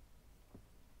reduced?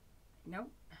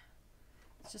 Nope.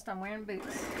 It's just I'm wearing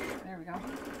boots. There we go.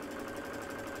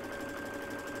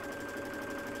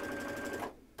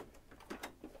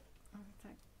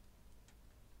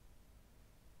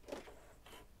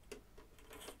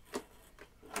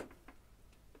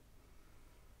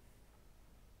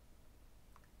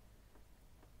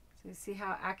 So you see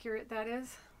how accurate that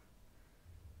is?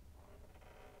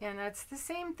 And that's the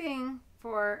same thing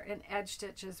for an edge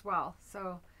stitch as well.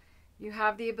 So you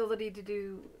have the ability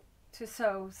to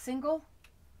sew single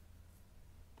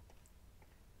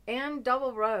and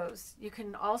double rows. You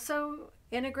can also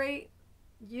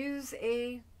use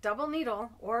a double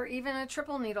needle or even a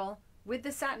triple needle with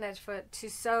the satin edge foot to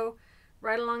sew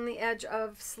right along the edge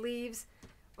of sleeves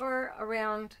or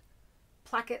around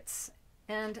plackets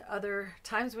and other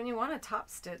times when you want a top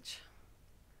stitch.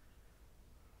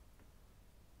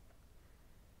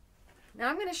 Now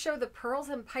I'm going to show the pearls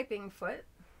and piping foot.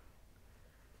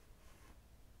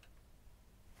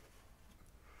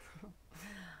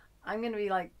 I'm going to be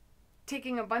like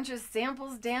taking a bunch of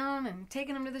samples down and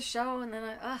taking them to the show, and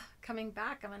then coming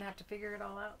back I'm going to have to figure it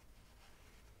all out.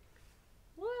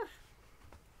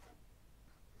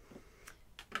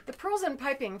 The pearls and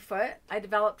piping foot I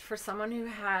developed for someone who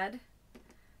had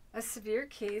a severe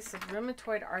case of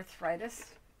rheumatoid arthritis.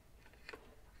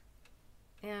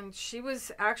 And she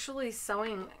was actually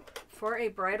sewing for a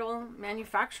bridal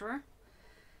manufacturer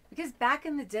because back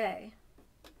in the day,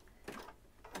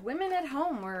 women at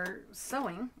home were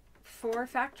sewing for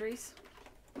factories,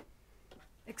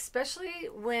 especially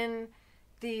when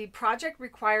the project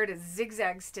required a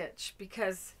zigzag stitch,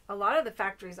 because a lot of the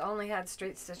factories only had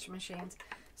straight stitch machines.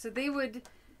 So they would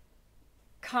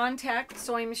contact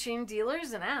sewing machine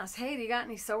dealers and ask, hey, do you got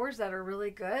any sewers that are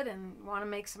really good and want to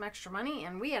make some extra money?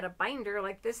 And we had a binder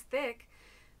like this thick.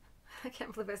 I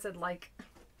can't believe I said like.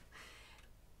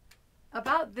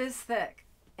 About this thick.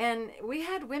 And we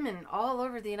had women all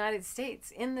over the United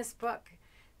States in this book.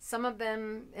 Some of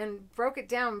them, and broke it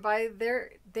down by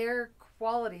their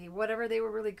quality, whatever they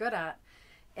were really good at,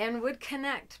 and would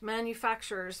connect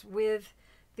manufacturers with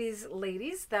these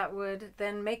ladies that would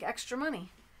then make extra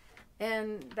money.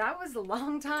 And that was a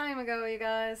long time ago, you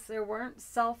guys. There weren't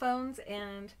cell phones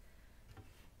and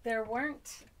there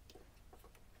weren't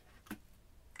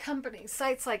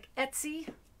sites like Etsy.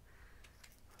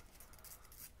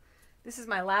 This is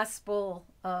my last spool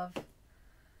of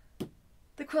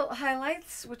the quilt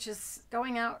highlights, which is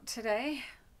going out today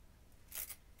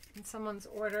in someone's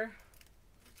order.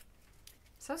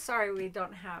 So sorry we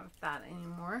don't have that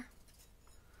anymore.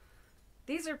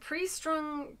 These are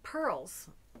pre-strung pearls.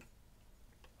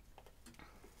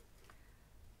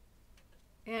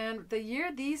 And the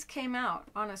year these came out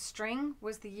on a string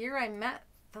was the year I met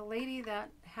the lady that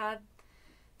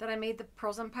I made the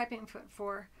pearls and piping foot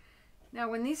for. Now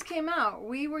when these came out,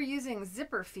 we were using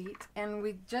zipper feet, and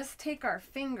we'd just take our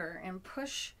finger and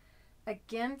push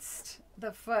against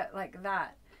the foot like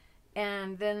that.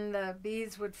 And then the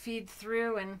beads would feed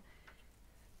through. And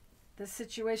the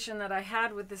situation that I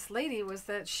had with this lady was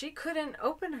that she couldn't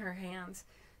open her hands.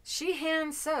 She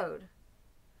hand sewed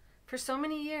for so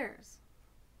many years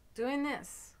doing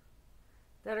this,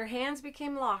 that her hands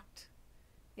became locked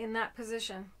in that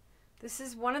position. This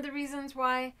is one of the reasons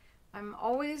why I'm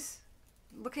always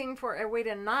looking for a way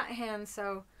to not hand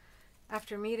sew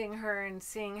after meeting her and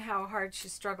seeing how hard she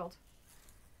struggled.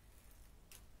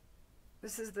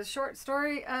 This is the short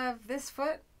story of this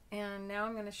foot, and now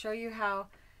I'm going to show you how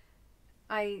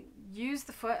I used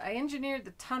the foot. I engineered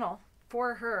the tunnel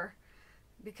for her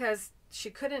because she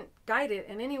couldn't guide it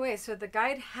in any way. So the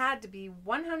guide had to be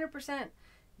 100%.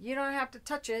 You don't have to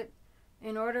touch it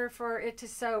in order for it to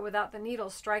sew without the needle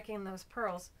striking those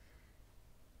pearls.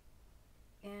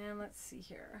 And let's see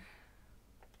here.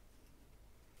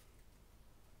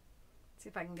 See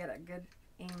if I can get a good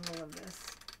angle of this.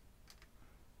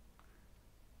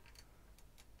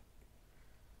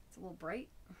 It's a little bright.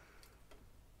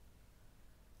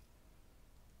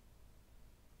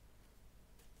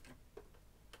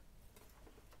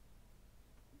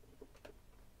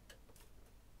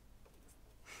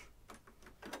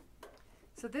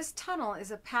 So this tunnel is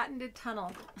a patented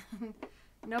tunnel.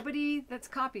 Nobody that's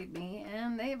copied me,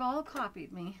 and they've all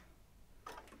copied me,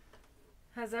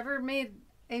 has ever made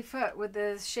a foot with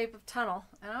the shape of tunnel.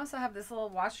 And I also have this little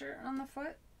washer on the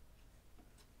foot.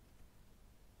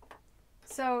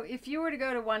 So if you were to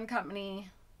go to one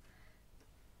company,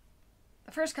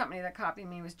 the first company that copied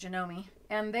me was Janome,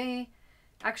 and they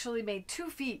actually made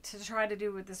 2 feet to try to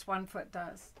do what this 1 foot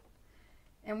does.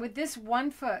 And with this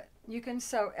 1 foot, you can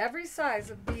sew every size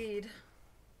of bead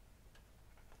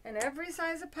and every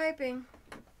size of piping.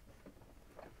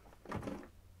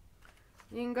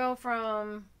 You can go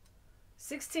from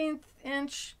 16th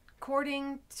inch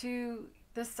cording to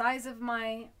the size of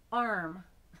my arm,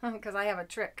 because I have a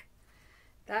trick.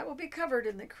 That will be covered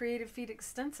in the Creative Feet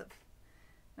Extensive.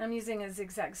 I'm using a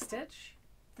zigzag stitch.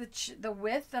 The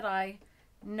width that I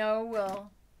know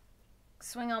will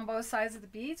swing on both sides of the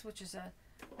beads, which is a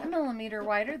millimeter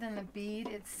wider than the bead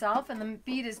itself, and the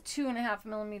bead is 2.5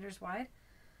 millimeters wide.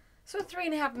 So a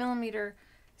 3.5 millimeter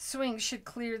swing should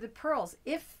clear the pearls.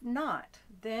 If not,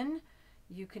 then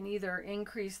you can either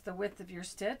increase the width of your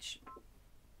stitch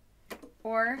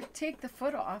or take the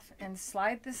foot off and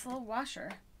slide this little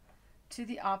washer to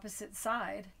the opposite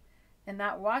side, and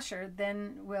that washer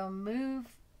then will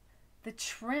move the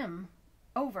trim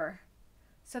over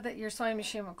so that your sewing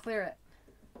machine will clear it.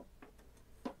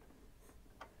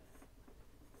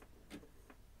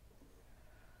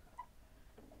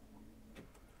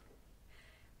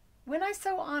 When I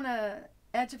sew on a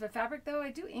edge of a fabric, though,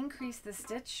 I do increase the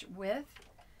stitch width.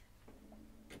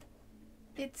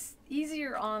 It's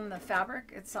easier on the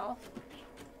fabric itself.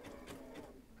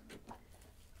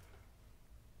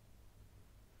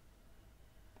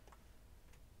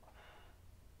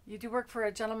 You do work for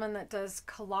a gentleman that does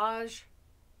collage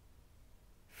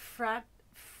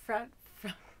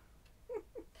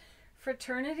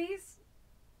fraternities,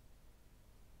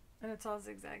 and it's all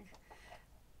zigzag.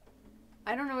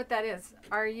 I don't know what that is.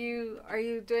 Are you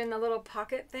doing the little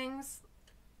pocket things?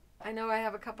 I know I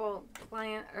have a couple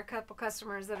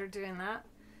customers that are doing that,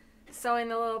 sewing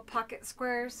the little pocket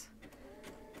squares.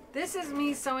 This is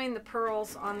me sewing the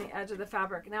pearls on the edge of the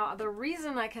fabric. Now the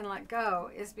reason I can let go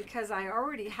is because I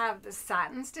already have the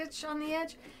satin stitch on the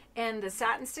edge, and the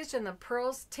satin stitch and the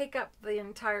pearls take up the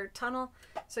entire tunnel,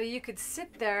 so you could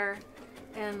sit there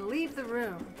and leave the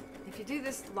room. If you do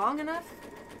this long enough,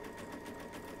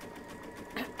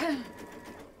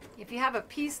 if you have a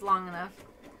piece long enough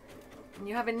and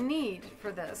you have a need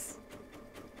for this,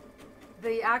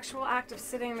 the actual act of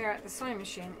sitting there at the sewing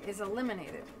machine is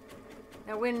eliminated.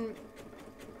 Now when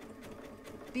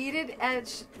beaded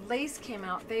edge lace came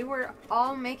out, they were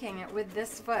all making it with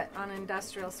this foot on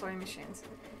industrial sewing machines.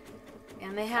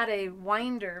 And they had a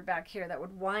winder back here that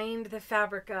would wind the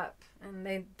fabric up. And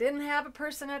they didn't have a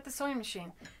person at the sewing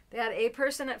machine. They had a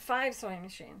person at 5 sewing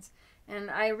machines.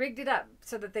 And I rigged it up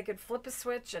so that they could flip a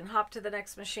switch and hop to the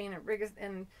next machine and rig it,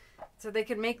 and so they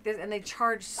could make this, and they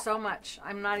charged so much.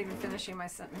 I'm not even finishing my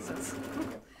sentences.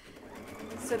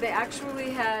 So they actually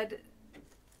had,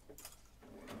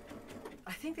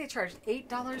 I think they charged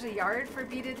 $8 a yard for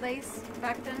beaded lace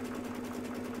back then.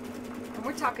 And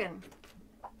we're talking,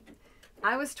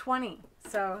 I was 20,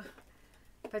 so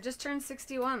if I just turned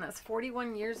 61, that's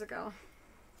 41 years ago.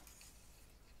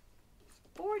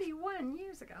 41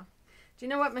 years ago. Do you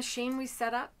know what machine we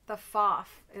set up? The Pfaff.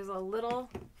 It was a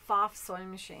little Pfaff sewing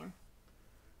machine.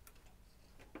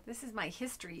 This is my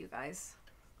history, you guys.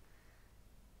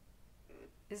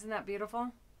 Isn't that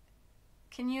beautiful?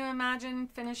 Can you imagine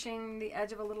finishing the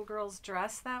edge of a little girl's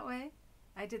dress that way?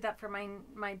 I did that for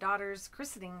my daughter's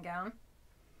christening gown.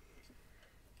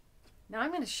 Now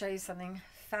I'm going to show you something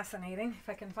fascinating. If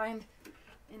I can find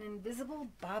an invisible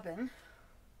bobbin.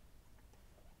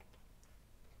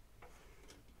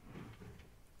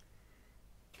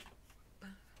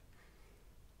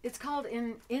 It's called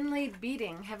inlaid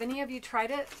beading. Have any of you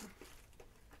tried it?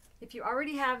 If you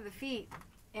already have the feet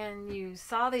and you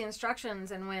saw the instructions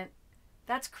and went,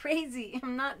 that's crazy,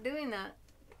 I'm not doing that,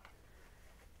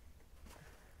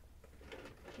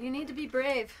 you need to be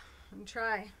brave and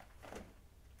try.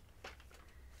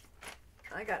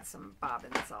 I got some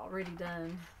bobbins already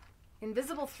done.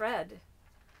 Invisible thread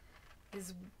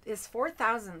is 4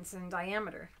 thousandths in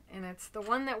diameter, and it's the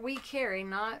one that we carry,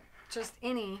 not just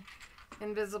any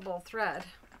invisible thread.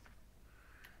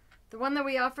 The one that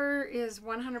we offer is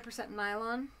 100%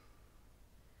 nylon.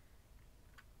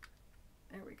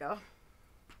 There we go.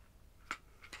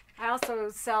 I also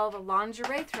sell the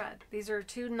lingerie thread. These are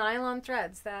 2 nylon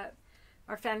threads that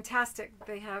are fantastic.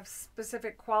 They have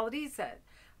specific qualities that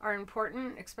are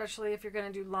important, especially if you're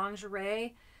going to do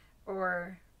lingerie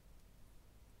or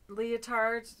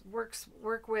leotards,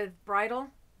 work with bridal.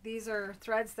 These are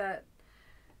threads that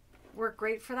work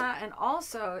great for that. And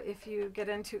also, if you get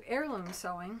into heirloom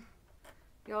sewing,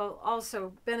 you'll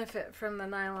also benefit from the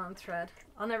nylon thread.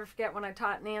 I'll never forget when I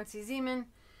taught Nancy Zeman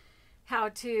how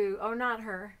to, oh, not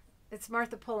her, it's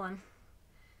Martha Pullen.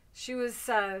 She was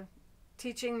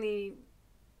teaching the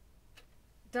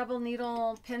double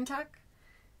needle pin tuck,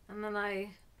 and then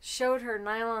I showed her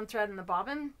nylon thread in the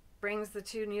bobbin, brings the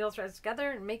 2 needle threads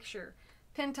together and makes your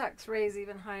pin tucks raise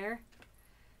even higher.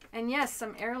 And yes,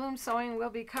 some heirloom sewing will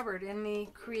be covered in the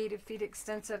Creative Feet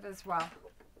Extensive as well.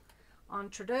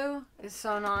 Entre-deux is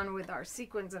sewn on with our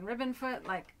sequins and ribbon foot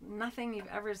like nothing you've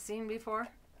ever seen before.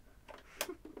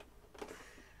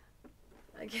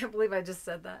 I can't believe I just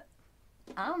said that.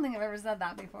 I don't think I've ever said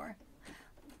that before.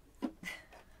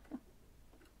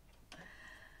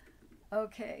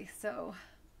 Okay, so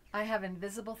I have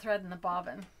invisible thread in the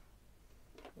bobbin.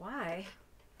 Why?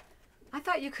 I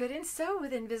thought you couldn't sew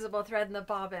with invisible thread in the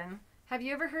bobbin. Have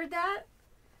you ever heard that?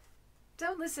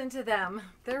 Don't listen to them.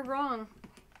 They're wrong.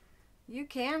 You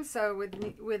can sew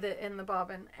with it in the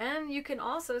bobbin, and you can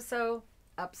also sew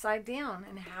upside down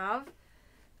and have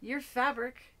your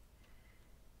fabric.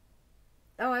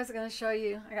 Oh, I was going to show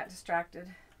you. I got distracted.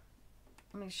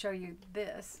 Let me show you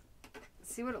this.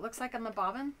 See what it looks like on the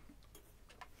bobbin?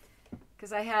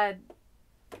 Because I had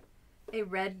a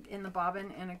red in the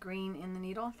bobbin and a green in the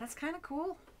needle. That's kind of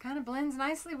cool. Kind of blends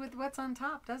nicely with what's on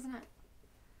top, doesn't it?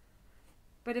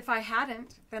 But if I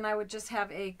hadn't, then I would just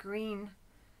have a green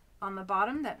on the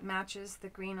bottom that matches the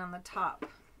green on the top.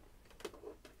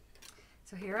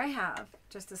 So here I have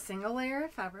just a single layer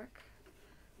of fabric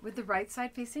with the right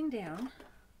side facing down.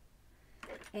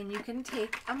 And you can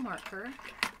take a marker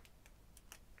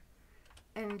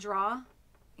and draw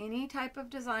any type of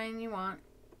design you want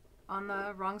on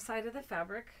the wrong side of the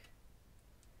fabric.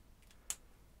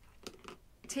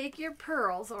 Take your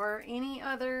pearls or any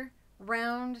other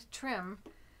round trim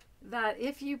that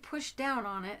if you push down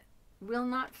on it will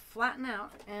not flatten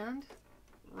out, and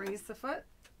raise the foot.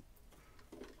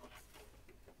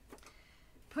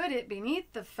 Put it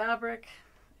beneath the fabric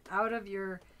out of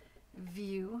your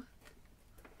view.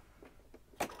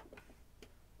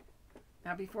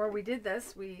 Now before we did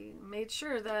this, we made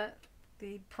sure that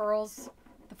the pearls,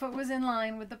 the foot was in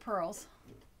line with the pearls.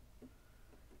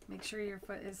 Make sure your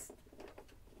foot is,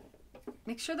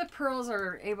 make sure the pearls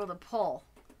are able to pull.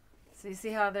 So you see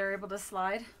how they're able to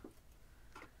slide?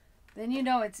 Then you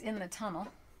know it's in the tunnel.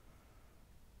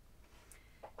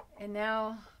 And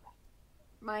now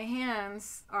my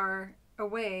hands are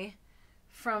away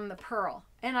from the pearl.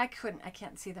 And I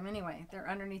can't see them anyway. They're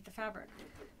underneath the fabric.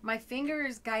 My finger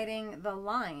is guiding the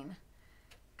line,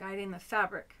 guiding the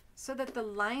fabric, so that the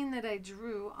line that I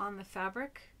drew on the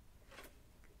fabric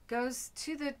goes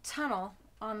to the tunnel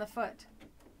on the foot.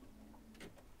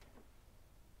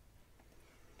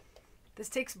 This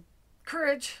takes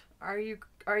courage. Are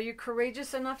you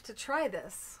courageous enough to try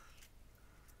this?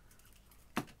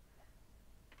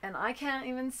 And I can't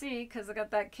even see because I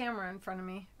got that camera in front of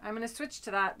me. I'm going to switch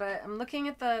to that, but I'm looking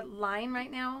at the line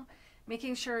right now,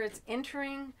 making sure it's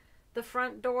entering the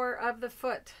front door of the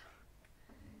foot.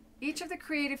 Each of the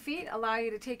creative feet allow you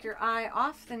to take your eye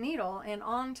off the needle and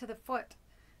onto the foot.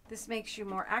 This makes you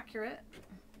more accurate.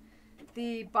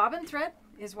 The bobbin thread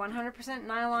is 100%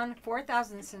 nylon, 4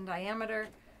 thousandths in diameter,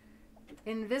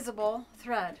 invisible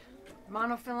thread.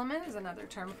 Monofilament is another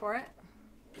term for it.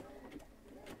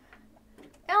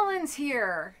 Ellen's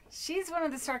here. She's one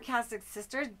of the sarcastic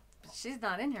sisters. She's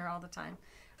not in here all the time.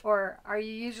 Or are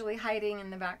you usually hiding in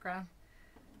the background?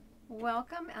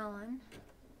 Welcome, Ellen.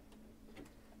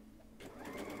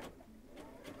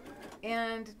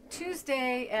 And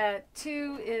Tuesday at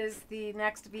 2 is the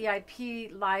next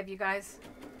VIP live, you guys.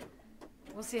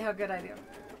 We'll see how good I do.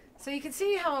 So you can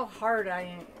see how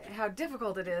how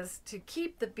difficult it is to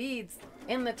keep the beads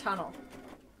in the tunnel.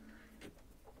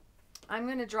 I'm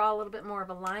going to draw a little bit more of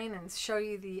a line and show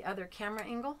you the other camera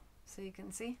angle so you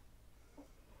can see.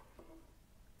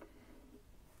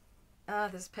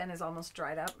 This pen is almost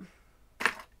dried up.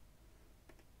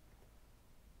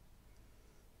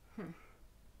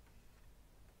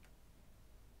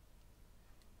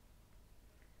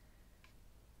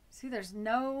 See, there's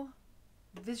no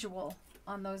visual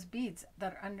on those beads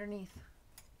that are underneath.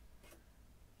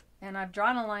 And I've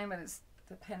drawn a line, but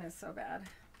the pen is so bad.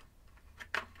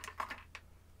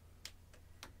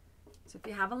 So if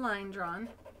you have a line drawn,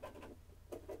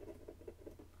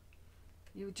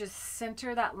 you just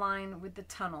center that line with the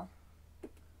tunnel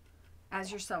as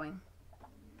you're sewing.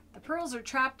 The pearls are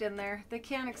trapped in there. They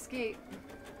can't escape.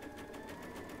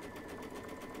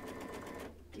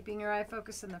 Keeping your eye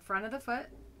focused in the front of the foot.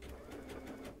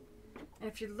 And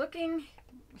if you're looking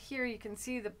here, you can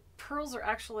see the pearls are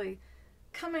actually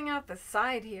coming out the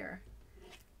side here.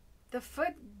 The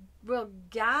foot will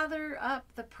gather up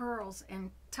the pearls and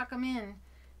tuck them in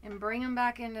and bring them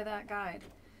back into that guide.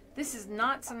 This is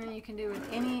not something you can do with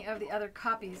any of the other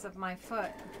copies of my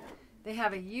foot. They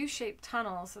have a U-shaped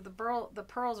tunnel, so the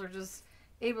pearls are just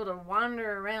able to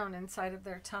wander around inside of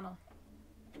their tunnel.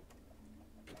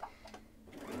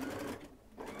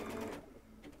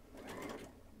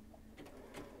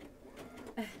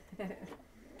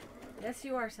 Yes,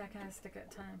 you are sarcastic at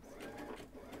times.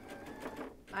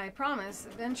 I promise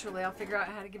eventually I'll figure out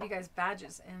how to give you guys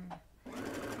badges, and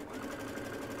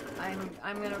I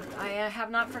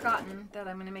have not forgotten that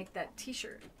I'm gonna make that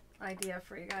t-shirt idea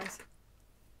for you guys.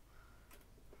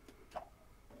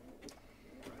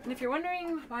 And if you're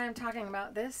wondering why I'm talking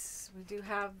about this, we do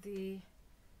have the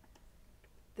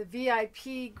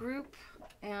VIP group,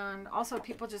 and also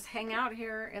people just hang out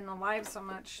here in the live so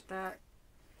much that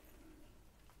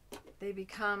they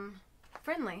become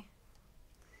friendly.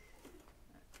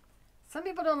 Some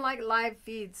people don't like live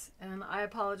feeds, and I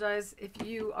apologize if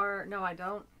you are, no I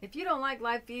don't. If you don't like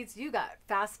live feeds, you got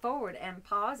fast forward and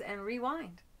pause and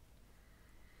rewind.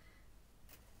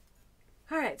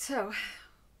 All right, so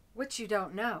what you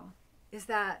don't know is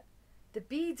that the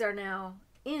beads are now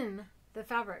in the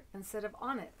fabric instead of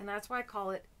on it, and that's why I call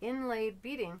it inlaid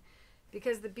beading,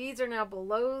 because the beads are now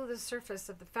below the surface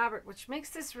of the fabric, which makes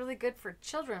this really good for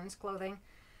children's clothing.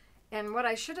 And what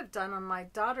I should have done on my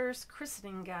daughter's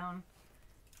christening gown,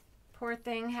 poor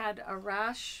thing had a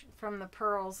rash from the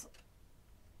pearls.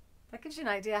 That gives you an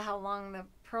idea how long the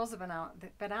pearls have been out.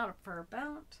 They've been out for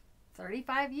about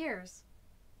 35 years.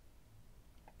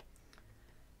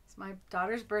 So my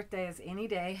daughter's birthday is any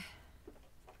day.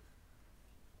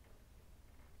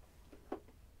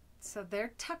 So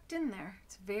they're tucked in there.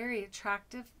 It's very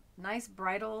attractive, nice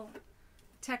bridal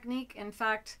technique. In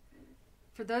fact,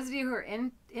 for those of you who are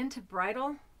into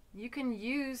bridal, you can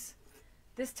use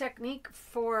this technique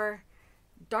for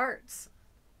darts.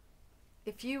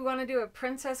 If you want to do a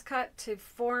princess cut to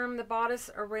form the bodice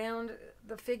around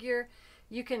the figure,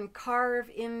 you can carve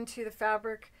into the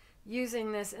fabric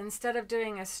using this instead of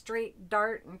doing a straight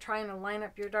dart and trying to line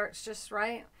up your darts just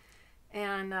right.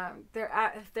 And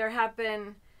there have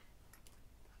been,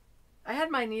 I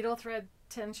had my needle thread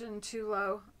tension too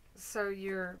low, so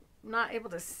you're not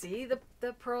able to see the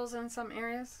pearls in some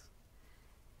areas.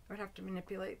 I would have to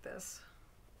manipulate this.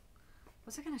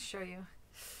 What's I going to show you?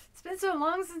 It's been so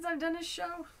long since I've done a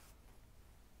show.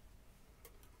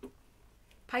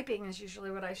 Piping is usually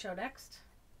what I show next.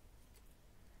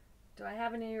 Do I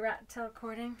have any rat tail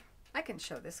cording? I can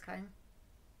show this kind.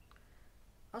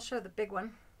 I'll show the big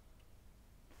one.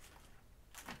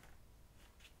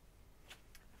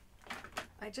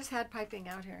 I just had piping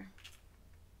out here.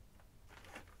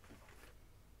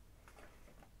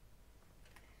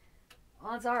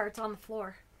 Odds are it's on the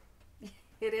floor.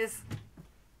 It is.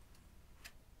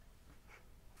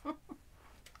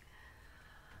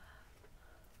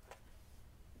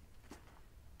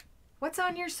 What's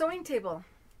on your sewing table?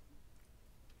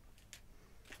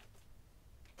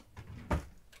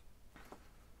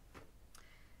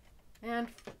 And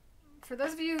for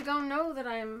those of you who don't know that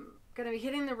I'm going to be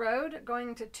hitting the road,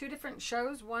 going to 2 different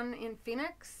shows, one in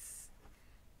Phoenix,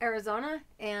 Arizona,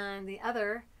 and the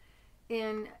other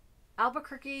in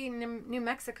Albuquerque, New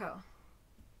Mexico.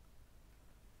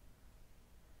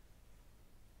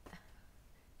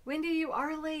 Wendy, you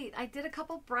are late. I did a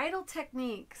couple bridal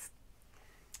techniques.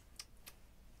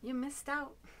 You missed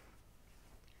out.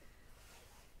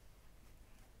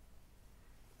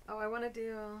 Oh, I'm going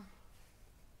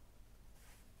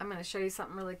to show you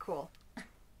something really cool.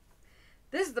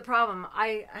 This is the problem.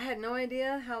 I had no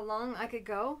idea how long I could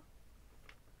go.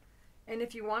 And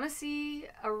if you want to see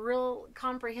a real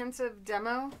comprehensive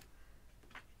demo,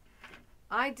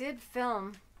 I did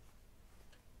film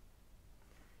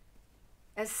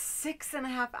a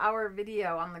 6.5-hour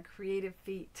video on the Creative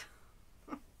Feet.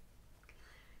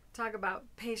 Talk about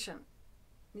patient.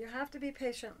 You have to be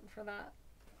patient for that.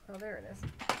 Oh, there it is.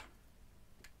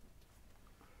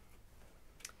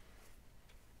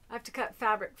 I have to cut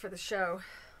fabric for the show.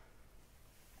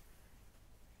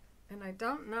 And I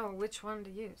don't know which one to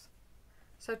use.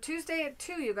 So Tuesday at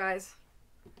 2, you guys.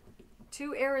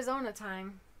 2 Arizona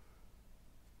time.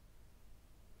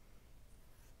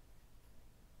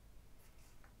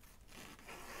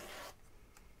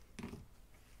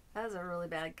 That was a really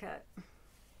bad cut.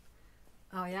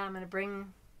 Oh yeah, I'm going to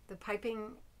bring the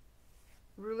piping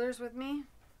rulers with me.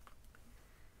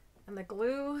 And the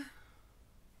glue.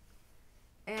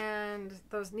 And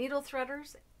those needle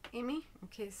threaders, Amy, in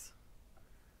case.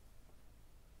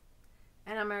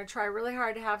 And I'm going to try really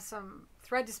hard to have some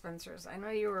thread dispensers. I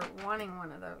know you were wanting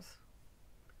one of those.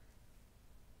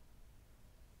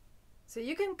 So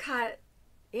you can cut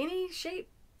any shape.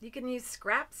 You can use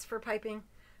scraps for piping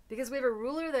because we have a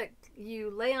ruler that you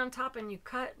lay on top and you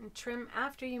cut and trim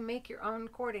after you make your own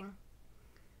cording.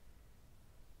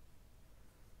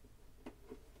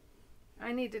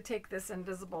 I need to take this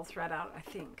invisible thread out, I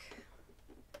think.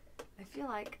 I feel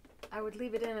like I would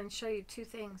leave it in and show you 2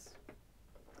 things.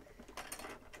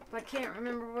 But I can't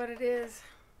remember what it is.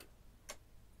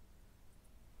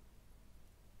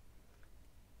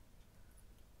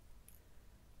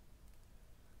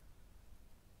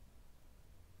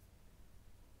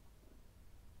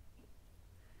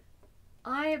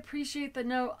 I appreciate the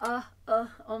no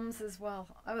ums as well.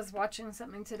 I was watching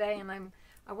something today and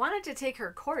I wanted to take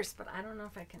her course, but I don't know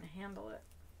if I can handle it.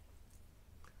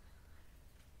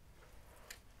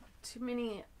 Too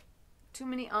many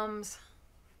ums.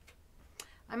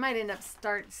 I might end up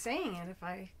start saying it if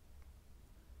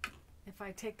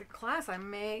I take the class. I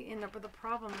may end up with a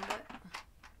problem with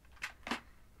it.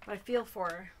 But I feel for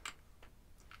her.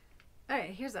 Alright,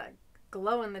 here's a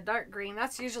glow in the dark green.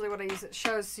 That's usually what I use. It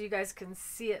shows so you guys can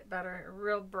see it better. A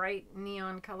real bright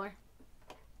neon color.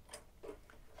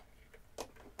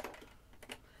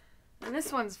 And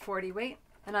this one's 40 weight.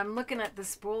 And I'm looking at the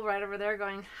spool right over there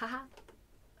going, haha,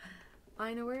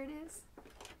 I know where it is.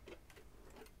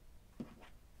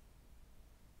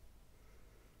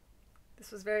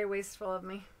 This was very wasteful of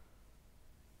me.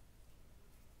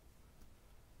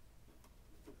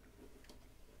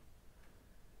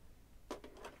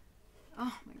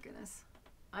 Oh my goodness.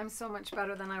 I'm so much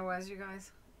better than I was, you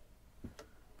guys.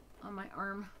 On my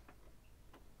arm.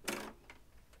 I'm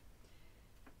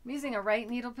using a right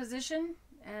needle position,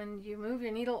 and you move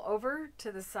your needle over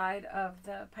to the side of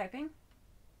the piping.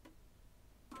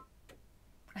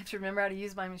 I have to remember how to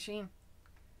use my machine.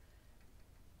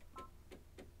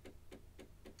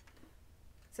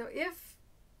 So if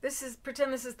this is,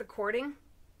 pretend this is the cording.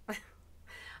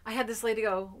 I had this lady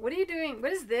go, what are you doing?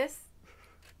 What is this?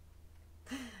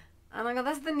 And I go,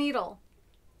 that's the needle.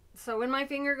 So when my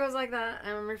finger goes like that,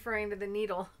 I'm referring to the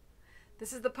needle.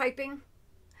 This is the piping.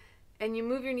 And you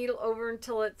move your needle over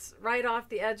until it's right off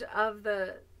the edge of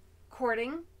the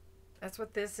cording. That's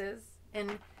what this is.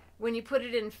 And when you put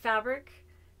it in fabric,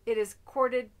 it is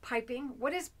corded piping.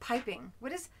 What is piping?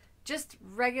 What is just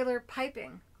regular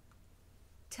piping?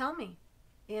 Tell me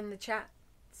in the chat.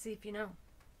 See if you know.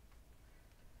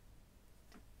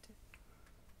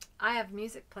 I have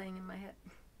music playing in my head.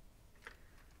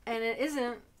 And it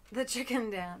isn't the chicken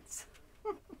dance.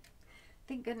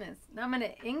 Thank goodness. Now I'm going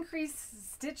to increase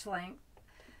stitch length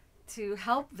to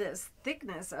help this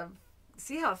thickness of,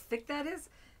 see how thick that is?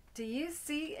 Do you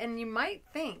see? And you might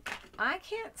think, I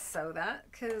can't sew that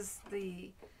because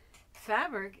the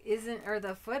fabric isn't, or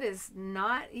the foot is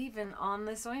not even on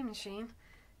the sewing machine,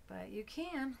 but you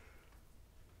can.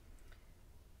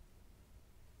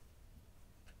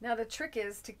 Now the trick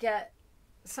is to get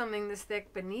something this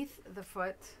thick beneath the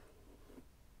foot.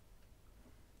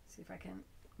 See if I can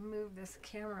move this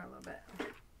camera a little bit.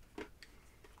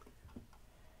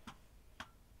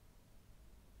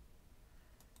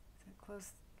 So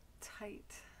close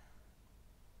tight.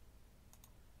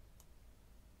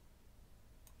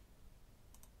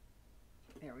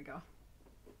 There we go.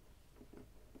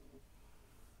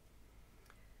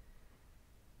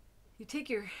 You take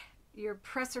your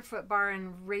presser foot bar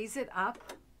and raise it up,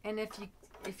 and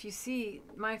if you see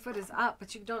my foot is up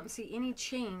but you don't see any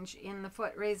change in the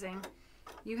foot raising,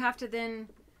 you have to then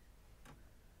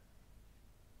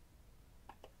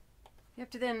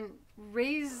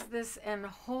raise this and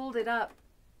hold it up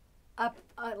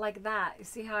like that. You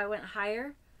see how I went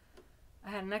higher? I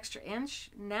had an extra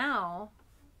inch. Now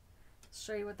I'll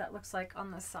show you what that looks like on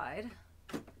the side.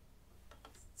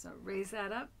 So raise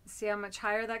that up. See how much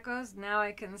higher that goes? Now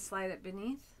I can slide it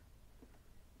beneath.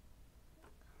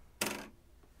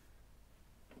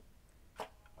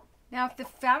 Now if the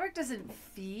fabric doesn't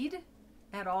feed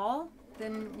at all,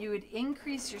 then you would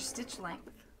increase your stitch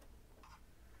length.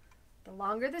 The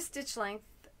longer the stitch length,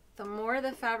 the more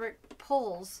the fabric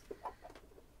pulls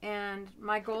And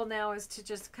my goal now is to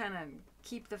just kind of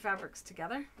keep the fabrics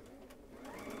together.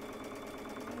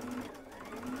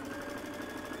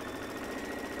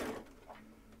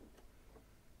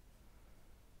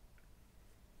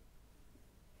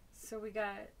 So we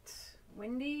got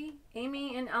Wendy,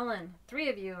 Amy, and Ellen. 3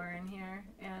 of you are in here.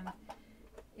 And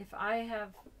if I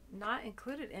have not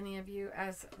included any of you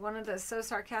as one of the So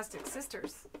Sarcastic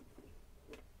sisters,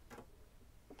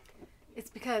 it's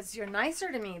because you're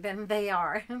nicer to me than they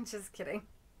are. I'm just kidding.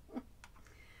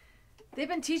 They've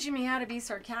been teaching me how to be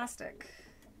sarcastic.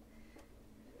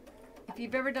 If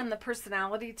you've ever done the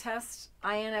personality test,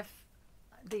 that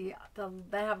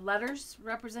have letters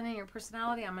representing your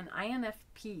personality, I'm an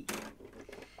INFP.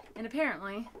 And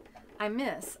apparently, I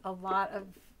miss a lot of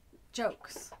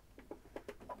jokes.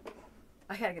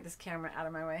 I gotta get this camera out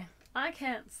of my way. I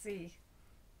can't see.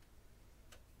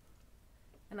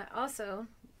 And I also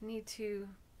need to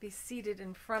be seated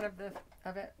in front of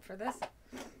it for this.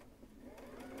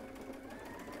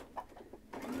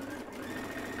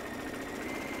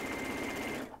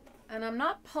 And I'm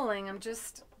not pulling, I'm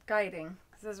just guiding,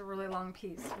 because there's a really long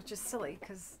piece, which is silly,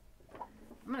 because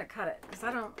I'm going to cut it, because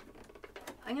I'm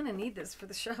going to need this for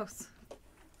the shows.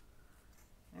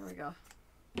 There we go.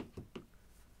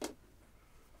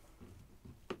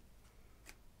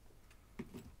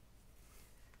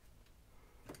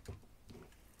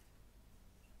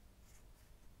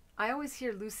 I always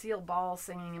hear Lucille Ball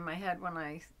singing in my head when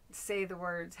I say the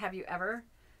words, have you ever?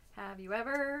 Have you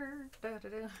ever? Da, da,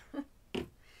 da.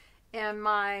 And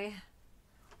I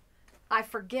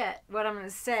forget what I'm going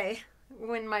to say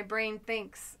when my brain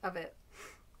thinks of it.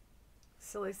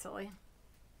 Silly, silly.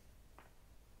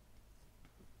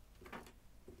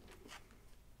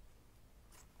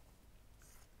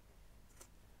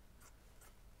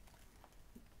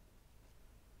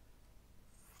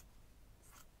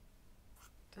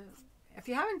 If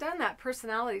you haven't done that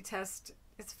personality test,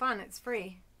 it's fun. It's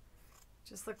free.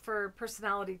 Just look for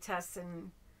personality tests, and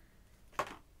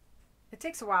it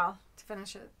takes a while to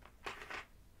finish it.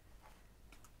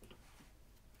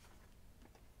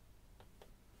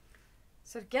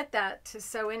 So to get that to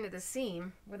sew into the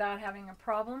seam without having a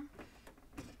problem,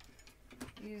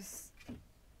 use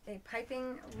a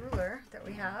piping ruler that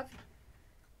we have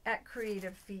at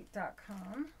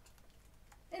creativefeet.com,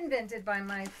 invented by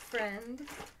my friend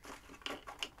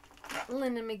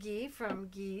Linda McGee from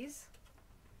Geese.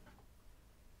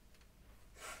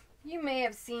 You may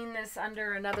have seen this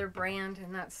under another brand,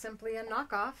 and that's simply a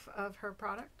knockoff of her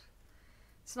product.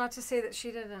 It's not to say that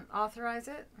she didn't authorize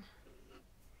it,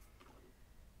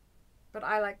 but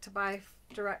I like to buy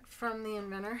direct from the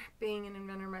inventor, being an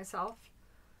inventor myself.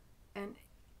 And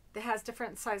it has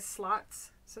different size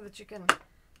slots so that you can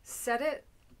set it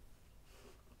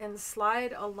and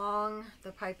slide along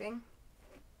the piping.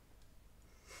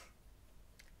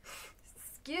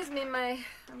 Excuse me,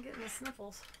 I'm getting the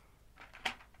sniffles.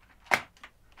 I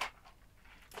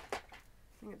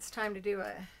think it's time to do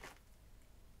a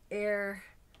air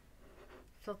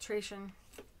filtration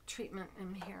treatment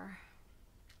in here.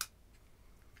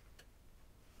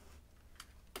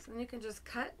 So then you can just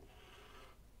cut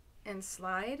and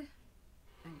slide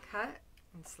and cut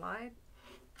and slide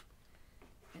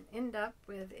and end up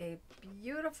with a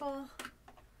beautiful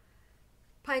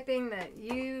piping that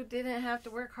you didn't have to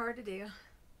work hard to do.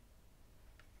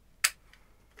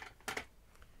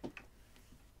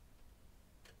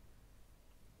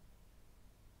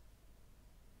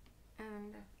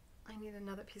 And I need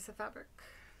another piece of fabric.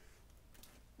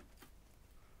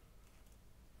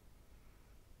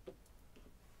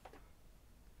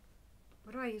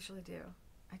 What do I usually do?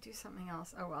 I do something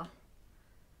else. Oh well.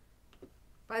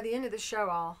 By the end of the show,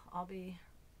 I'll be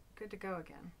good to go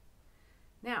again.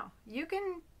 Now, you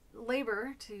can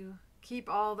labor to keep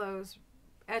all those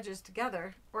edges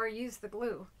together or use the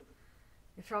glue.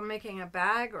 If you're making a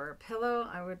bag or a pillow,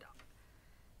 I would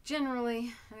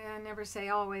generally, I never say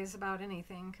always about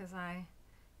anything, because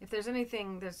if there's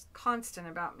anything that's constant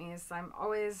about me, is I'm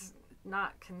always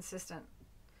not consistent.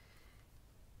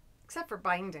 Except for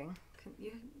binding.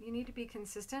 You need to be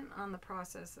consistent on the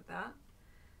process of that.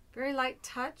 Very light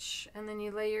touch, and then you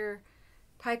lay your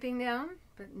piping down.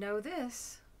 But know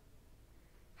this,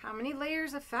 how many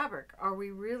layers of fabric are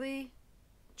we really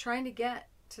trying to get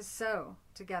to sew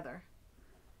together?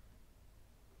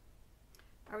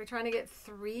 Are we trying to get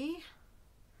 3?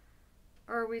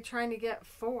 Or are we trying to get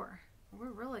 4?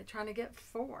 We're really trying to get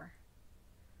 4.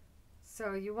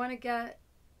 So you want to get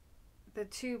the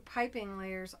 2 piping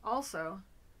layers also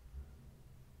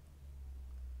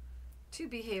to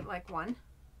behave like 1.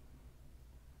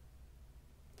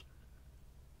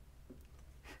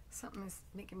 Something is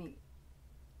making me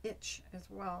itch as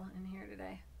well in here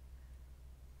today.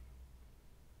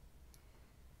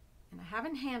 And I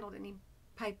haven't handled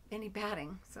any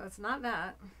batting, so it's not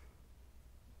that.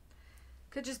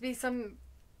 Could just be some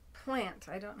plant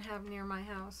I don't have near my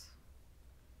house.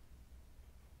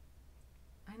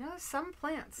 I know some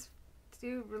plants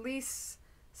do release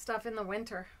stuff in the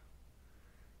winter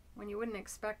when you wouldn't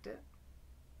expect it.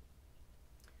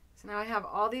 So now I have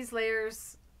all these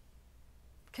layers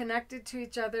connected to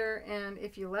each other, and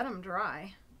if you let them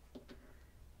dry,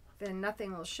 then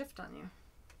nothing will shift on you.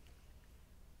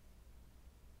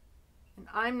 And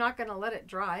I'm not going to let it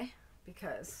dry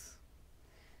because,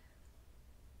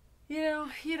 you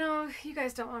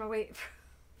guys don't want to wait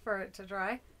for it to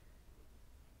dry.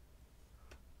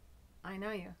 I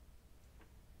know you.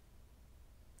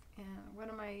 And what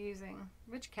am I using?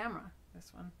 Which camera?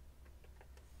 This one.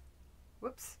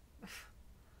 Whoops.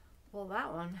 Well,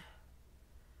 that one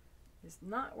is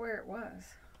not where it was.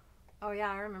 Oh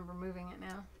yeah, I remember moving it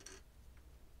now.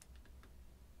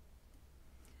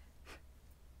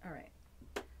 All right.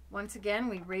 Once again,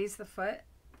 we raise the foot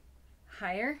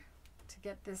higher to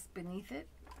get this beneath it.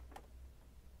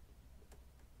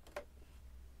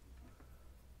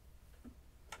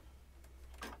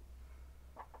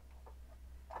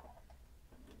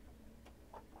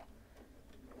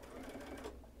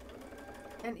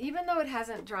 And even though it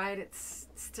hasn't dried, it's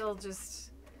still just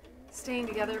staying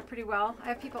together pretty well. I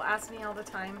have people ask me all the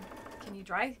time, can you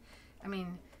dry? I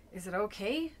mean, is it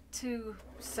okay to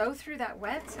sew through that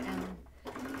wet? And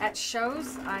at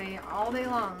shows, I all day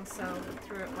long sew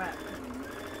through it wet.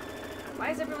 Why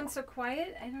is everyone so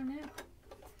quiet? I don't know.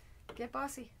 Get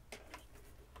bossy.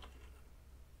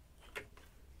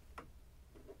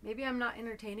 Maybe I'm not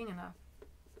entertaining enough.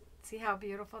 See how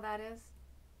beautiful that is?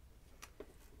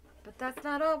 But that's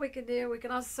not all we can do. We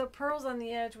can also sew pearls on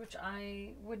the edge, which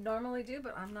I would normally do,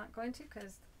 but I'm not going to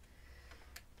because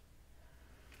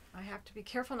I have to be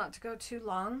careful not to go too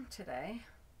long today.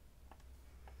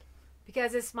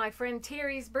 Because it's my friend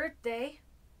Terry's birthday,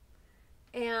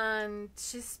 and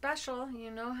she's special.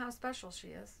 You know how special she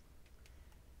is.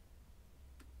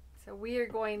 So we are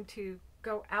going to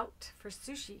go out for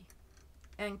sushi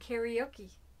and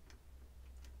karaoke.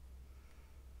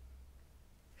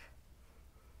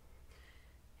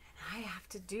 I have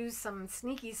to do some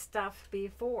sneaky stuff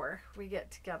before we get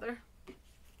together.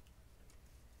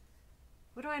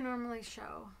 What do I normally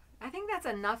show? I think that's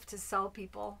enough to sell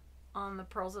people on the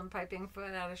pearls and piping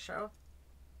foot at a show.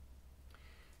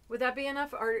 Would that be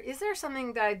enough? Or is there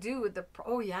something that I do with the...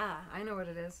 Oh yeah, I know what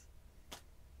it is.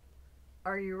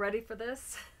 Are you ready for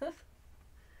this?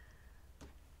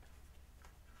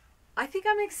 I think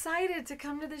I'm excited to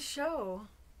come to this show.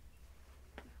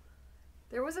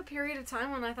 There was a period of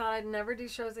time when I thought I'd never do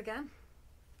shows again.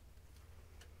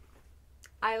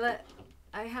 I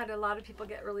had a lot of people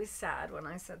get really sad when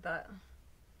I said that.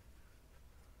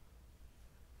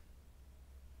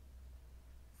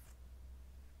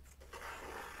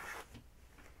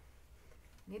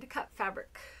 Need to cut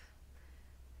fabric.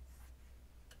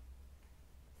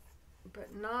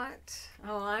 But not...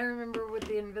 Oh, I remember what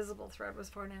the invisible thread was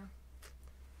for now.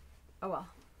 Oh well.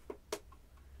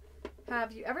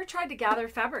 Have you ever tried to gather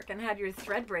fabric and had your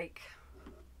thread break?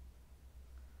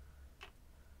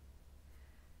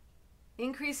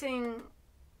 Increasing,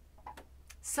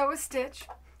 sew a stitch.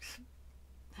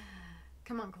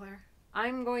 Come on, Claire.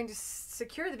 I'm going to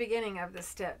secure the beginning of the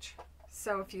stitch.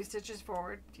 Sew a few stitches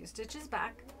forward, a few stitches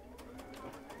back.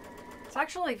 It's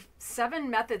actually 7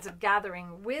 methods of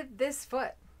gathering with this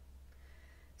foot.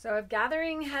 So if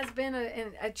gathering has been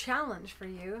a challenge for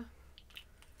you,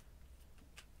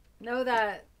 know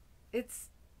that it's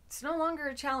no longer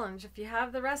a challenge if you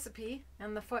have the recipe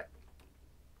and the foot.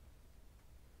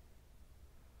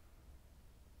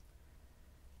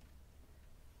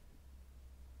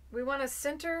 We want to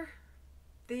center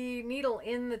the needle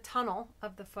in the tunnel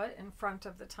of the foot, in front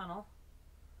of the tunnel.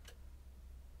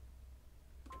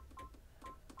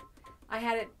 I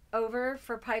had it over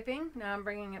for piping. Now I'm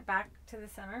bringing it back to the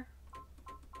center.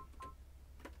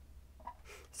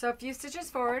 So a few stitches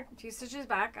forward, a few stitches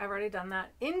back. I've already done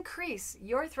that. Increase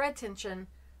your thread tension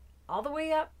all the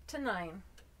way up to 9.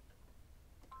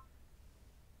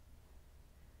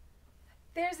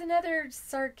 There's another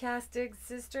sarcastic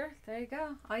sister. There you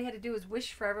go. All you had to do was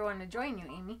wish for everyone to join you,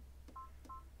 Amy.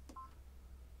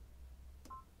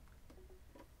 All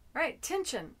right,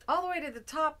 tension all the way to the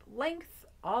top, length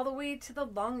all the way to the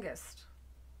longest.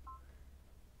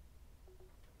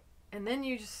 And then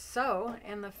you just sew,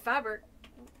 and the fabric,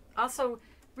 also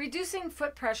reducing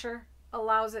foot pressure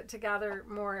allows it to gather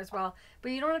more as well.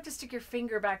 But you don't have to stick your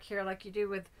finger back here like you do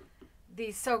with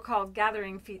these so-called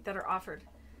gathering feet that are offered.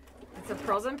 It's a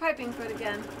pearls and piping foot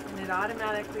again, and it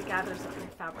automatically gathers up your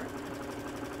fabric.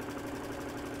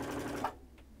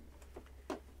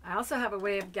 I also have a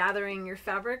way of gathering your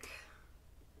fabric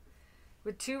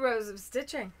with 2 rows of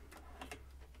stitching,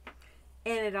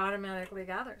 and it automatically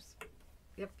gathers.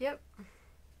 Yep, yep.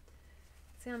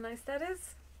 See how nice that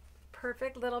is?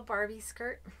 Perfect little Barbie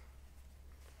skirt.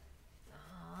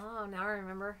 Oh, now I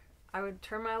remember. I would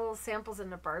turn my little samples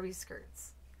into Barbie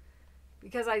skirts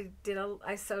because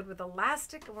I sewed with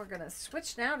elastic, and we're gonna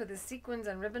switch now to the sequins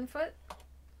and ribbon foot.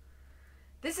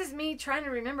 This is me trying to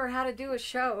remember how to do a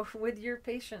show with your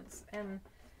patience and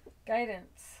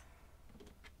guidance.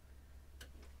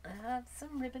 I have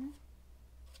some ribbon.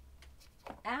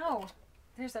 Ow!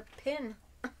 There's a pin.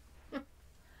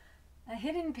 A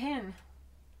hidden pin.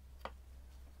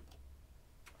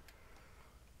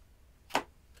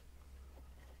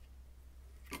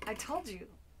 I told you.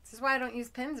 This is why I don't use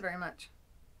pins very much.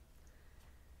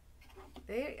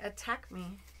 They attack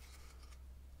me.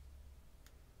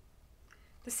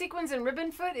 The sequins and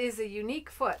ribbon foot is a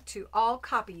unique foot to all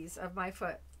copies of my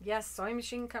foot. Yes, sewing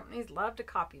machine companies love to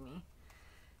copy me.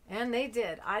 And they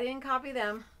did. I didn't copy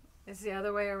them. It's the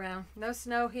other way around. No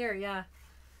snow here, yeah.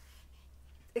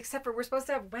 Except for we're supposed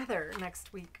to have weather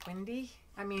next week. Amy.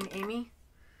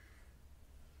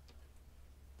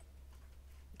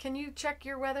 Can you check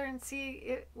your weather and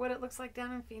see what it looks like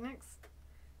down in Phoenix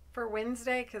for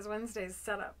Wednesday? Because Wednesday's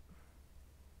set up.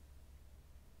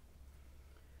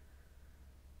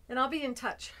 And I'll be in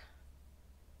touch.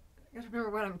 I gotta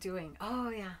remember what I'm doing. Oh,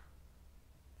 yeah.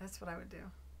 That's what I would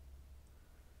do.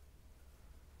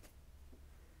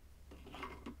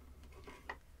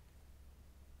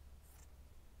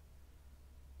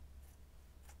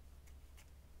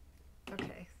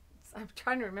 Okay. So I'm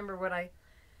trying to remember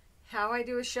how I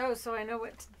do a show so I know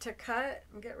what to cut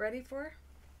and get ready for.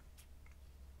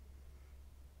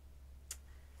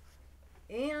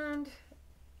 And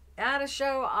at a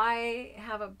show, I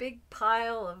have a big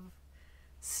pile of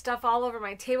stuff all over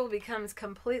my table, becomes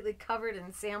completely covered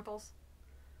in samples.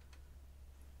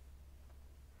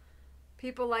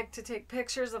 People like to take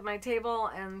pictures of my table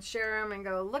and share them and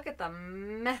go, look at the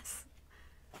mess.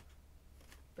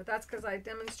 But that's because I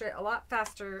demonstrate a lot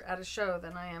faster at a show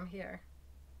than I am here.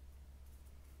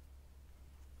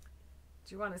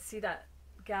 Do you want to see that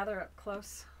gather up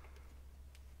close?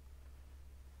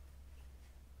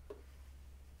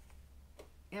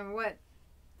 And what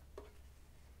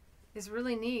is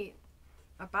really neat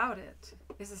about it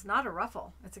is it's not a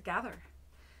ruffle, it's a gather.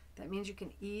 That means you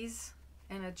can ease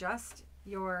and adjust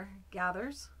your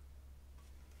gathers.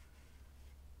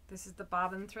 This is the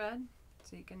bobbin thread,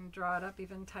 so you can draw it up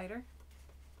even tighter.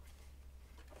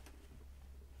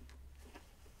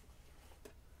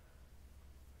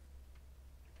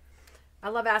 I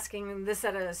love asking this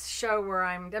at a show where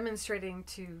I'm demonstrating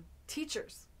to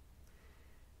teachers.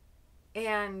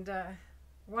 And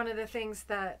one of the things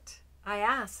that I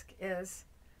ask is,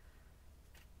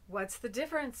 what's the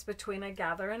difference between a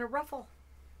gather and a ruffle?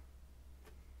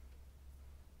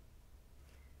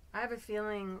 I have a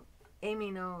feeling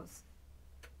Amy knows.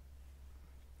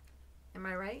 Am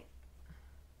I right?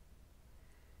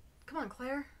 Come on,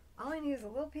 Claire. All I need is a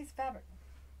little piece of fabric.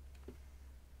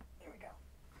 There we go.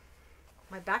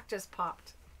 My back just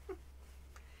popped.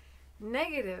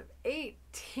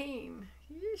 -18.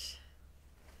 Yeesh.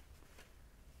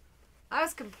 I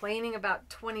was complaining about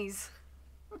 20s.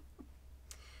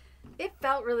 It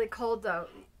felt really cold though.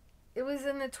 It was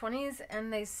in the 20s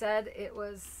and they said it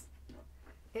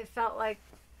felt like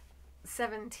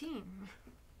 17.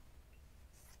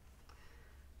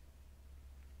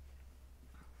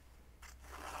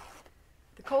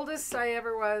 The coldest I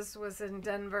ever was in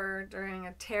Denver during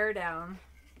a teardown.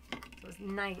 It was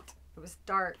night. It was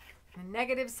dark. And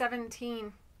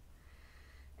 -17.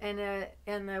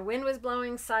 And the wind was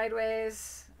blowing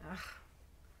sideways. Ugh.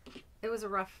 It was a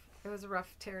rough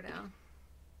teardown.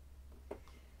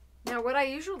 Now what I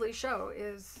usually show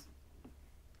is,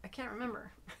 I can't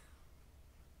remember. I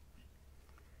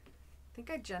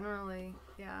think I generally,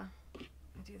 yeah,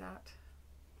 I do that.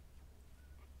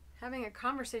 Having a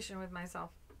conversation with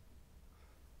myself.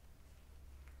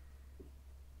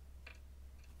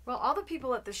 Well, all the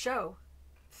people at the show,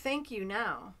 thank you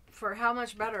now for how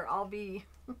much better I'll be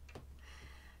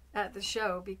at the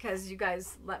show, because you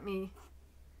guys let me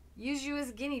use you as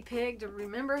a guinea pig to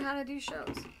remember how to do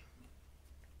shows.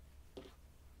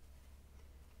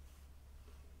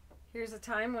 Here's a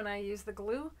time when I use the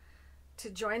glue to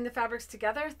join the fabrics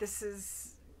together. This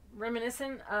is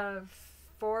reminiscent of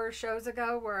 4 shows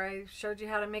ago where I showed you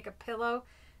how to make a pillow,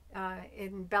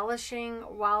 embellishing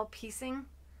while piecing.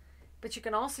 But you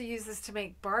can also use this to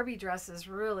make Barbie dresses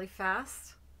really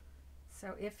fast.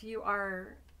 So if you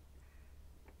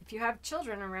have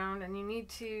children around and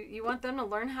you want them to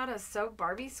learn how to sew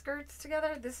Barbie skirts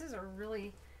together, this is a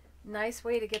really nice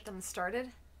way to get them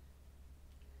started.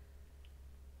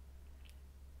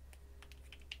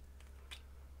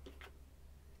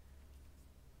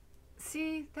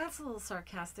 See, that's a little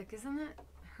sarcastic, isn't it?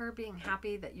 Her being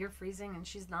happy that you're freezing and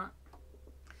she's not.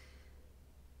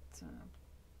 So,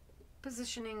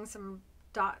 positioning some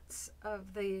dots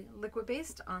of the liquid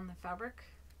based on the fabric.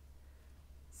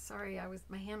 Sorry,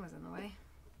 my hand was in the way.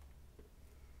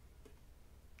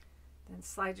 Then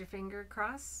slide your finger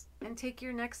across and take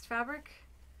your next fabric.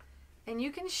 And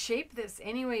you can shape this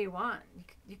any way you want.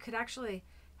 You could actually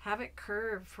have it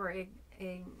curve for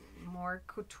a more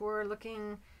couture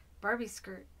looking Barbie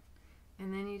skirt,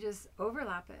 and then you just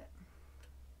overlap it.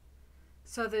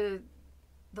 So the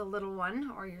little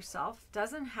one or yourself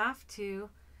doesn't have to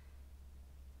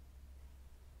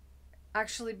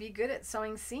actually be good at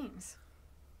sewing seams.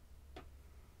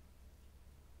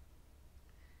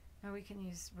 Now we can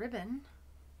use ribbon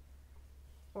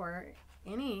or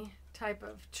any type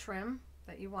of trim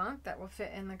that you want that will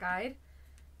fit in the guide.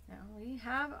 Now we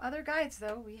have other guides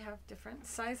though. We have different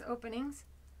size openings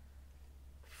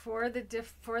for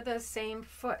the same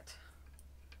foot.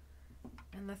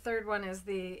 And the third one is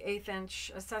the 1/8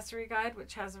 inch accessory guide,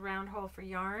 which has a round hole for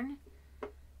yarn. I'm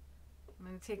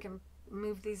going to take and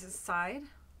move these aside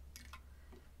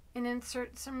and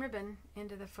insert some ribbon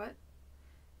into the foot,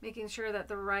 making sure that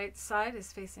the right side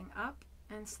is facing up,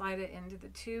 and slide it into the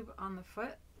tube on the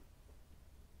foot.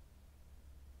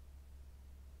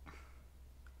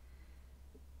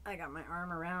 I got my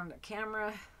arm around a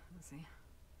camera. Let's see.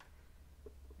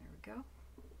 There we go.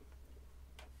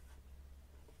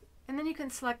 And then you can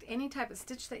select any type of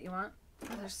stitch that you want.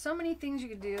 Oh, there's so many things you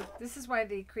can do. This is why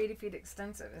the Creative Feet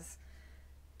Extensive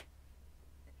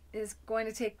is going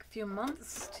to take a few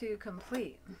months to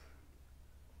complete.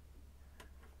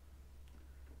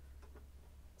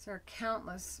 There are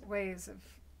countless ways of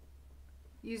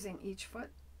using each foot.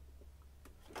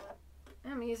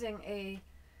 I'm using a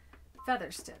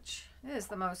feather stitch. It is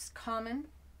the most common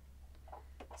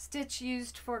stitch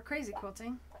used for crazy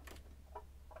quilting.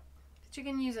 But you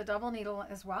can use a double needle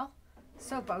as well.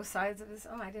 Sew both sides of this.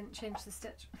 Oh, I didn't change the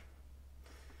stitch.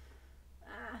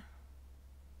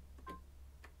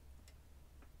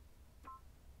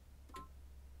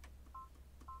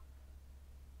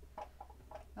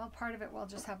 Well, part of it will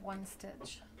just have one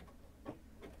stitch.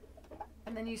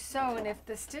 And then you sew, and if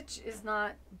the stitch is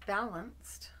not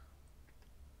balanced,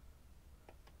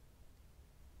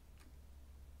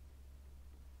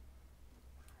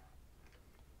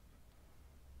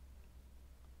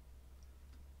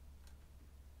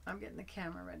 I'm getting the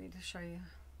camera ready to show you.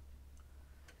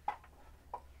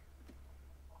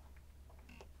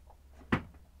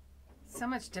 So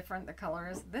much different the color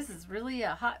is. This is really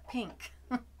a hot pink.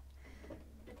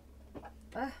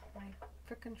 My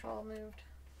foot control moved.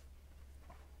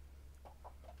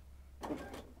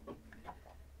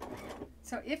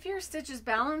 So if your stitch is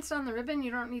balanced on the ribbon, you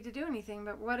don't need to do anything.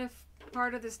 But what if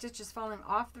part of the stitch is falling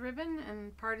off the ribbon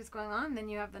and part is going on? Then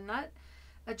you have the nut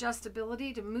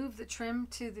adjustability to move the trim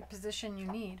to the position you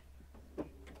need.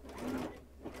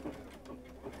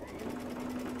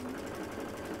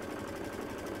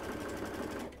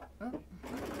 Oh.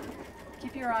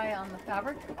 Keep your eye on the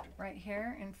fabric right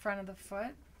here in front of the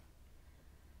foot,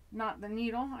 not the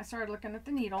needle. I started looking at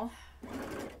the needle.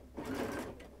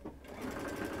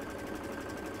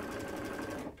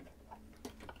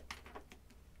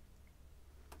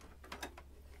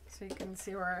 So you can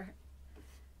see where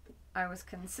I was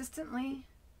consistently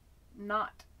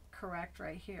not correct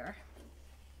right here.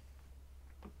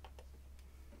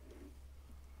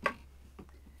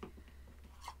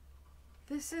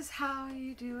 This is how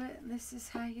you do it, and this is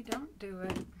how you don't do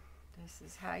it. This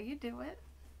is how you do it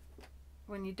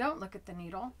when you don't look at the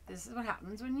needle. This is what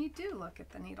happens when you do look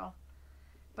at the needle.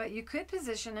 But you could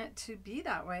position it to be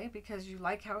that way because you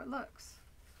like how it looks.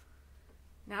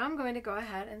 Now I'm going to go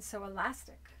ahead and sew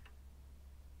elastic.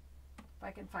 If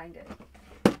I can find it.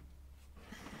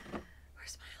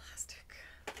 Where's my elastic?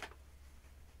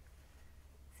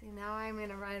 See, now I'm going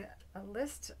to write a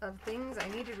list of things I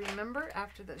need to remember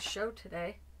after the show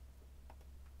today.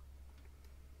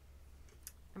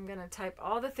 I'm going to type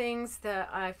all the things that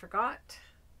I forgot.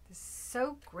 I'm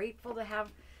so grateful to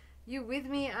have you with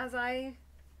me as I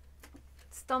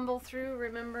stumble through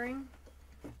remembering.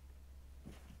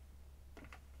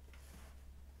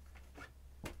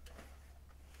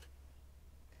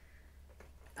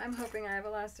 I'm hoping I have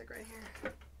elastic right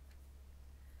here.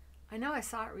 I know I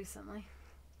saw it recently.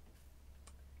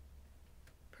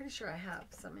 sure I have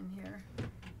some in here.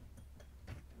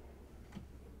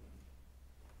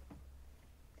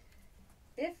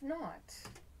 If not,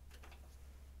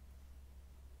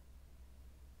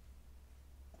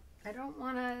 I don't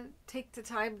want to take the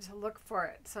time to look for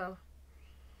it. So,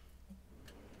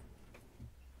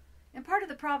 and part of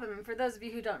the problem, for those of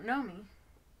you who don't know me,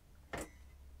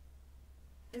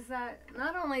 is that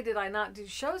not only did I not do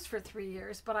shows for 3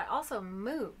 years, but I also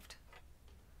moved.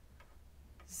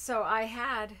 So I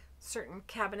had certain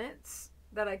cabinets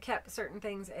that I kept certain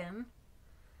things in,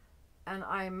 and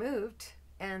I moved,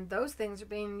 and those things are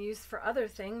being used for other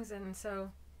things, and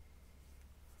so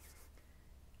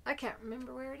I can't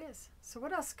remember where it is. So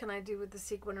what else can I do with the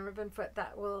sequin and ribbon foot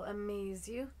that will amaze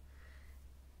you?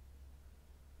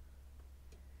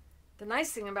 The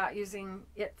nice thing about using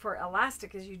it for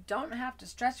elastic is you don't have to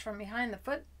stretch from behind the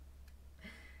foot.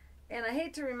 And I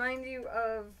hate to remind you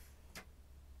of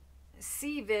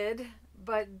CVID,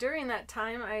 but during that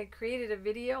time I created a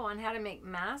video on how to make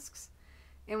masks,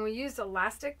 and we used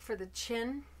elastic for the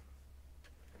chin.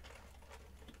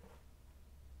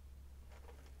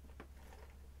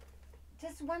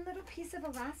 Just one little piece of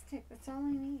elastic, that's all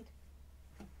I need.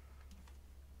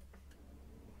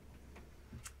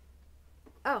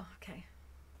 Oh, okay.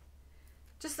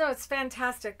 Just know it's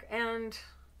fantastic, and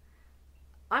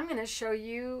I'm going to show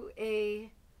you the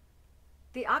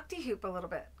octi hoop a little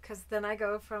bit, because then I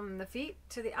go from the feet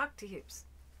to the octi hoops.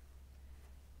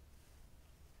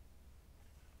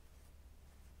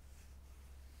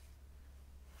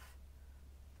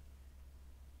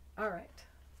 All right.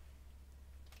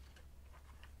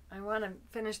 I want to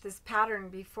finish this pattern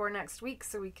before next week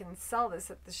so we can sell this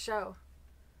at the show.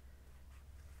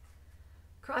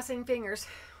 Crossing fingers.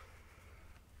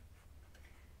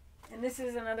 And this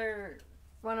is another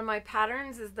one of my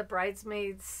patterns, is the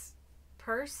bridesmaid's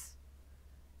purse.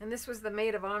 And this was the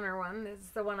maid of honor one. This is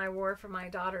the one I wore for my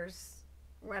daughter's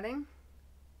wedding.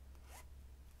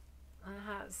 It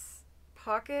has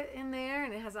pocket in there,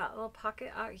 and it has that little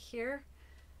pocket out here.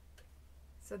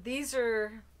 So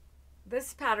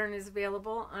this pattern is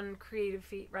available on Creative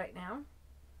Feet right now.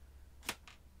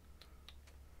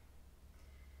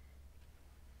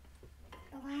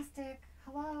 Elastic,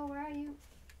 hello, where are you?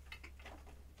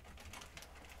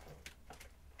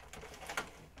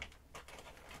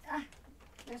 Ah,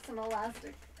 there's some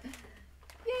elastic.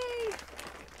 Yay!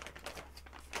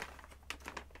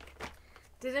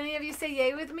 Did any of you say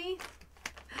yay with me?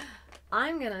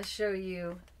 I'm gonna show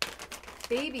you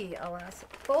baby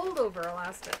elastic, fold over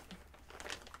elastic.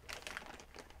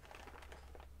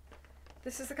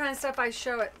 This is the kind of stuff I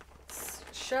show at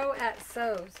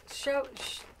shows.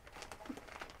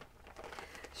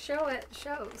 Show at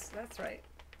shows. That's right.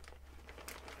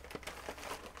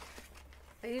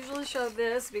 I usually show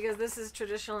this because this is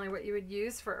traditionally what you would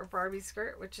use for a Barbie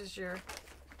skirt, which is your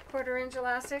 1/4 inch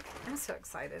elastic. I'm so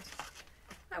excited.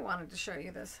 I wanted to show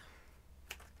you this.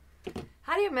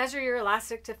 How do you measure your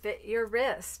elastic to fit your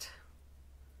wrist?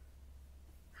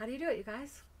 How do you do it, you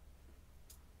guys?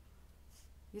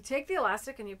 You take the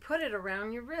elastic and you put it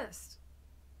around your wrist.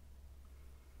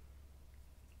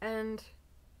 And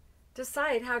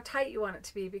decide how tight you want it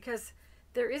to be, because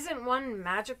there isn't one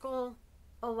magical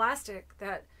elastic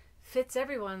that fits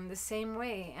everyone the same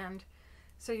way. And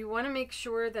so you want to make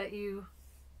sure that you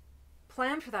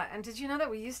plan for that. And did you know that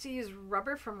we used to use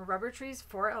rubber from rubber trees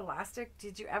for elastic?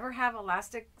 Did you ever have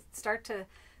elastic start to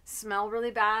smell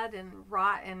really bad and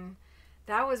rot? And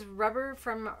that was rubber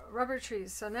from rubber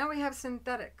trees. So now we have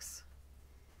synthetics.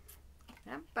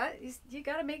 Yeah, but you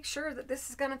got to make sure that this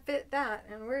is going to fit that.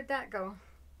 And where'd that go?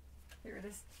 Here it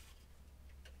is.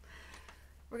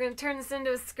 We're going to turn this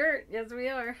into a skirt. Yes, we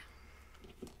are.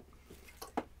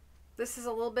 This is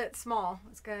a little bit small.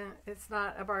 It's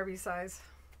not a Barbie size.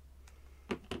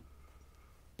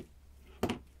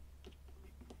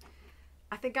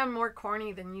 I think I'm more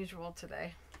corny than usual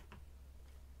today.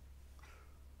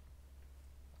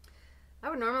 I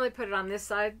would normally put it on this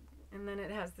side, and then it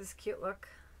has this cute look.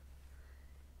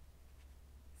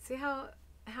 See how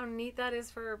neat that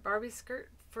is for a Barbie skirt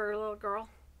for a little girl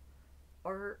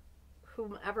or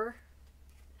whomever.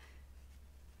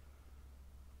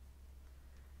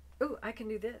 Ooh, I can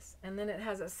do this. And then it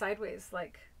has a sideways,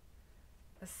 like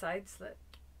a side slit.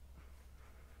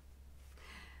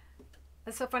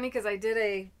 That's so funny because I did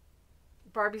a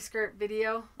Barbie skirt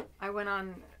video. I went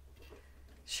on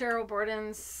Cheryl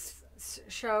Borden's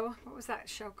show. What was that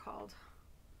show called?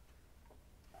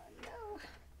 No.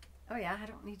 Oh yeah, I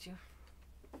don't need you.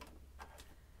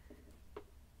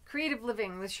 Creative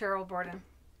Living with Cheryl Borden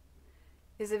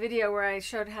is a video where I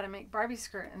showed how to make Barbie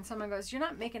skirt, and someone goes, "You're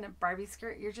not making a Barbie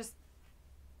skirt, you're just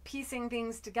piecing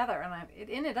things together, and it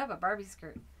ended up a Barbie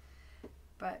skirt.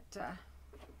 But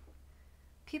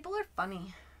people are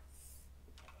funny.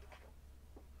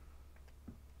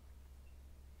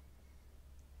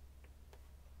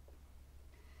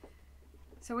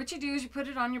 So what you do is you put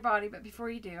it on your body, but before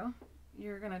you do,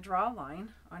 you're going to draw a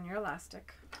line on your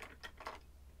elastic.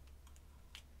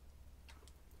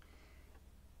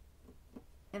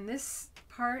 And this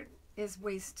part is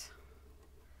waist.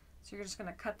 So you're just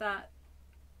going to cut that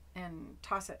and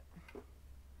toss it.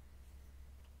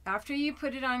 After you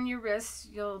put it on your wrist,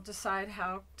 you'll decide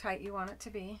how tight you want it to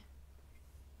be.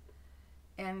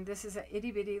 And this is an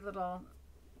itty bitty little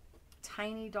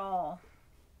tiny doll.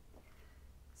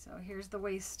 So here's the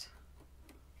waist.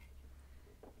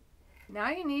 Now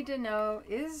you need to know,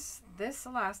 is this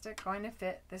elastic going to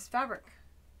fit this fabric?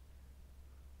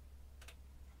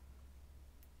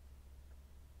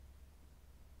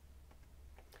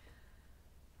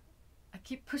 I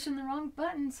keep pushing the wrong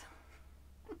buttons.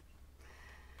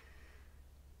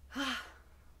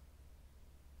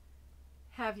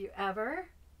 Have you ever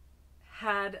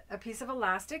had a piece of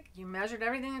elastic, you measured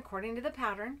everything according to the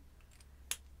pattern,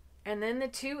 and then the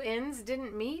two ends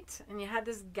didn't meet and you had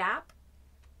this gap?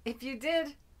 If you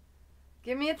did,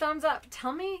 give me a thumbs up.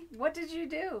 Tell me, what did you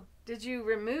do? Did you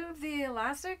remove the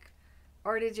elastic,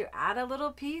 or did you add a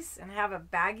little piece and have a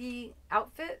baggy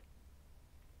outfit?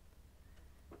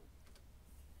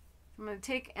 I'm going to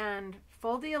take and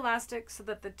fold the elastic so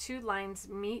that the two lines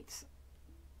meet,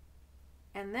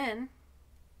 and then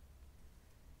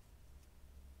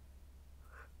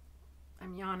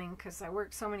I'm yawning because I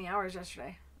worked so many hours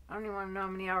yesterday. I don't even want to know how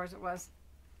many hours it was.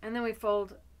 And then we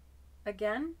fold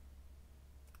again.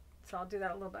 So I'll do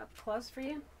that a little bit up close for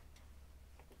you.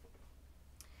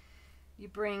 You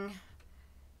bring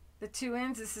the two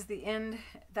ends. This is the end.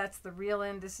 That's the real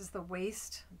end. This is the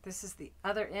waist. This is the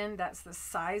other end. That's the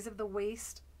size of the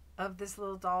waist of this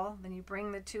little doll. Then you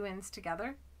bring the two ends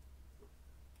together.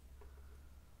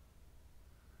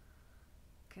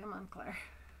 Come on, Claire.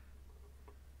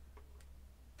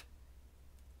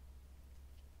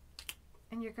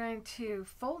 And you're going to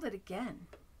fold it again.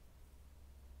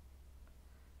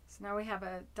 So now we have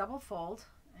a double fold,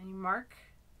 and you mark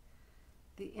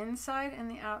the inside and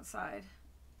the outside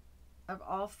of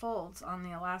all folds on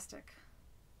the elastic.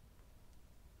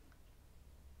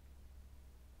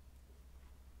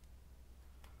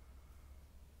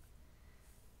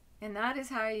 And that is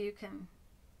how you can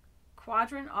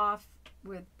quadrant off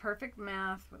with perfect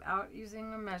math without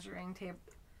using a measuring tape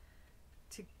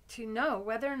to know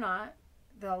whether or not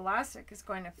the elastic is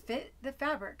going to fit the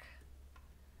fabric.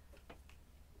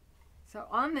 So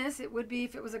on this, it would be,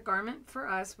 if it was a garment for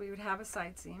us, we would have a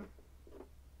side seam.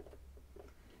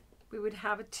 We would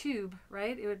have a tube,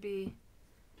 right? It would be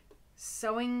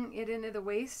sewing it into the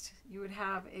waist. You would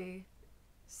have a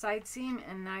side seam,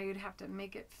 and now you'd have to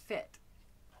make it fit.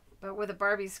 But with a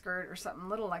Barbie skirt or something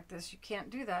little like this, you can't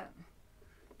do that.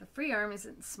 The free arm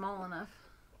isn't small enough.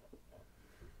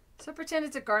 So pretend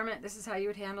it's a garment. This is how you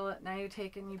would handle it. Now you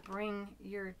take and you bring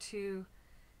your two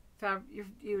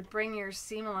you would bring your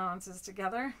seam allowances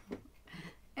together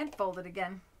and fold it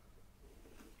again.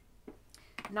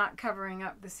 Not covering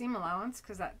up the seam allowance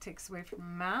because that takes away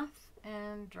from math.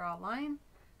 And draw a line,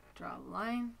 draw a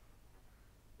line,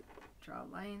 draw a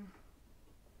line,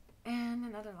 and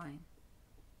another line.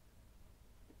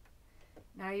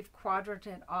 Now you've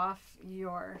quadranted off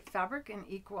your fabric in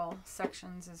equal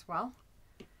sections as well.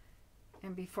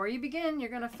 And before you begin, you're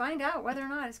going to find out whether or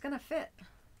not it's going to fit.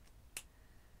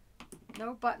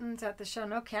 No buttons at the show,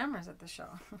 no cameras at the show.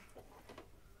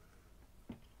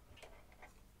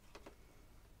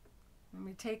 And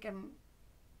we take and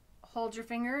hold your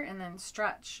finger and then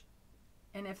stretch.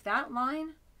 And if that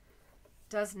line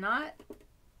does not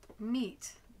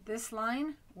meet this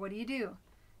line, what do?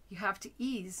 You have to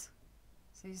ease.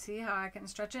 So you see how I can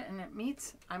stretch it and it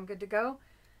meets? I'm good to go.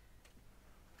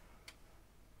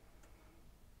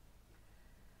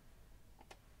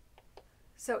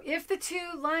 So if the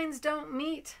two lines don't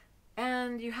meet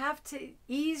and you have to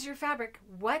ease your fabric,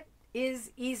 what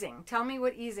is easing? Tell me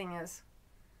what easing is.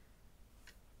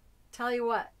 Tell you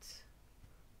what.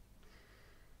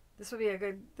 This would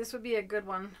be a good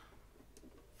one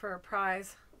for a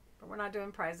prize, but we're not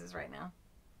doing prizes right now.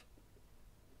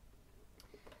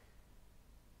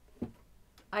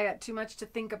 I got too much to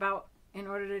think about in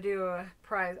order to do a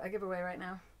prize, a giveaway right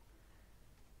now.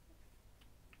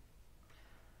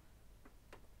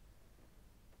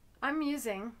 I'm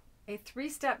using a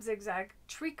 3-step zigzag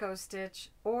tricot stitch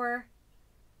or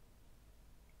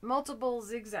multiple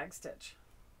zigzag stitch.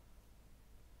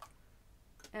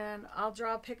 And I'll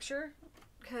draw a picture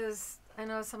because I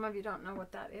know some of you don't know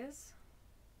what that is.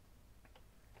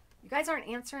 You guys aren't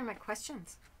answering my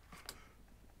questions.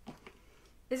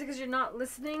 Is it because you're not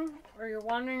listening or you're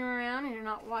wandering around and you're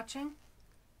not watching?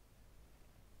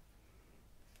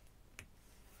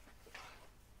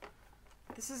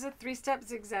 This is a 3-step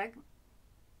zigzag.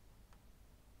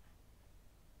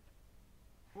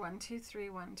 1, 2, 3,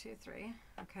 1, 2, 3.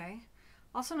 Okay.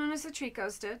 Also known as the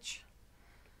tricot stitch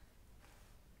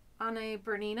on a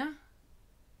Bernina.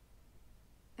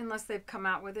 Unless they've come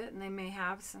out with it, and they may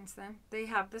have since then. They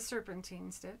have the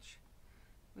serpentine stitch,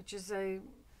 which is a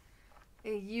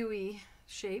U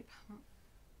shape.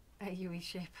 A U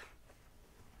shape.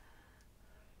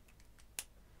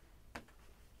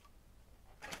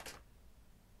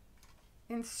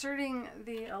 Inserting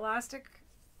the elastic,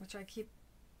 which I keep,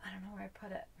 I don't know where I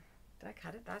put it. Did I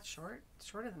cut it that short?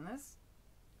 Shorter than this?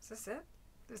 Is this it?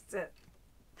 This is it.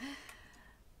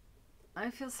 I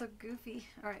feel so goofy.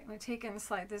 All right, I'm going to take and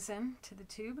slide this in to the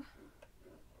tube.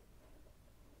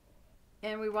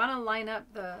 And we want to line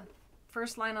up the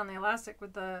first line on the elastic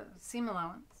with the seam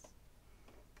allowance.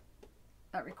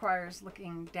 That requires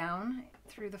looking down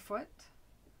through the foot.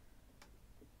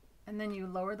 And then you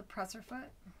lower the presser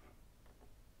foot.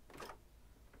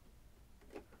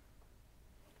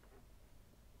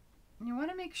 And you want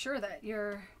to make sure that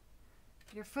your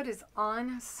foot is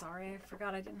on. Sorry, I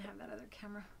forgot I didn't have that other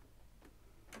camera.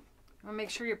 You want to make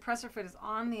sure your presser foot is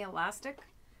on the elastic.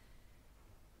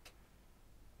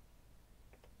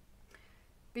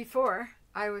 Before,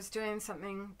 I was doing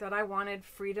something that I wanted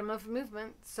freedom of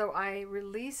movement, so I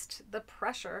released the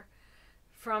pressure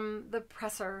from the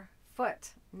presser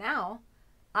foot. Now,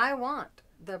 I want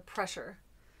the pressure.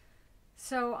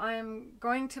 So I'm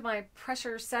going to my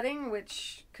pressure setting,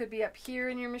 which could be up here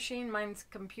in your machine. Mine's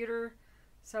computer,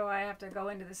 so I have to go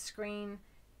into the screen,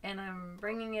 and I'm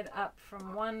bringing it up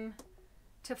from 1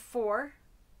 to 4.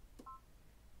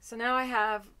 So now I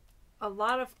have a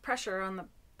lot of pressure on the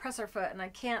presser foot, and I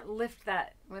can't lift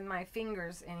that with my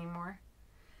fingers anymore.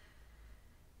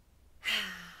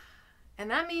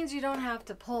 And that means you don't have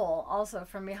to pull also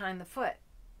from behind the foot.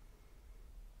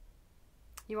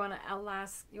 You want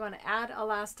to add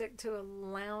elastic to a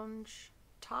lounge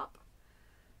top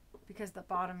because the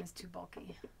bottom is too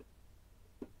bulky.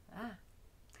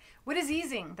 What is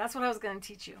easing? That's what I was going to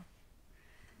teach you.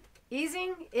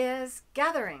 Easing is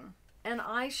gathering, and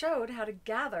I showed how to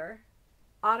gather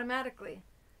automatically.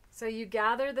 So you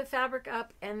gather the fabric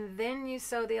up and then you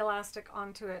sew the elastic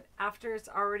onto it after it's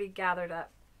already gathered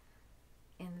up.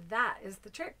 And that is the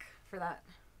trick for that.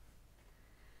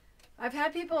 I've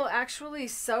had people actually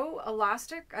sew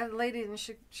elastic. A lady, and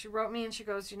she wrote me and she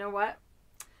goes, you know what?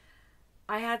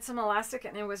 I had some elastic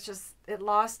and it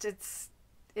lost its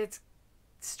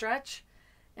stretch.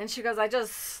 And she goes, I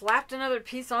just slapped another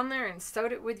piece on there and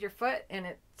sewed it with your foot, and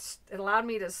it allowed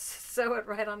me to sew it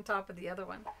right on top of the other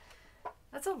one.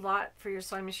 That's a lot for your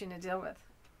sewing machine to deal with.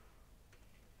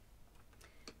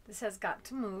 This has got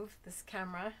to move, this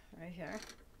camera right here,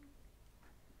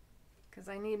 because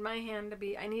I need my hand to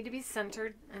be, I need to be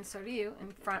centered, and so do you,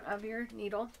 in front of your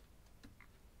needle.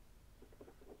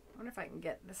 I wonder if I can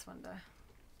get this one to,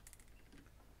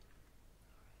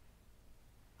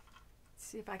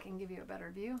 see if I can give you a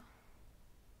better view.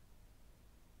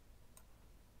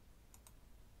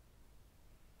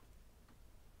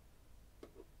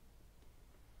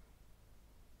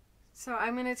 So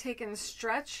I'm going to take and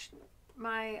stretch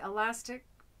my elastic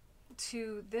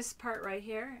to this part right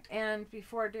here, and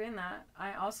before doing that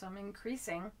I also am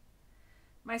increasing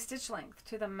my stitch length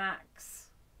to the max.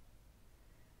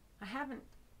 I haven't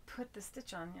put the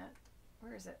stitch on yet.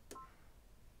 Where is it?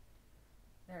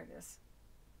 There it is.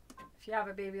 If you have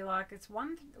a baby lock, it's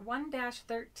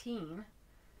 1-13,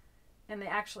 and they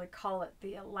actually call it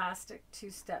the elastic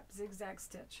 2-step zigzag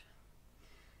stitch.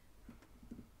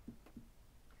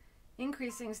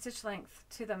 Increasing stitch length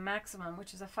to the maximum,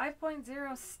 which is a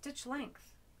 5.0 stitch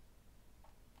length.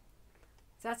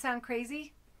 Does that sound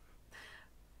crazy?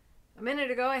 A minute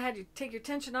ago I had you take your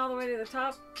tension all the way to the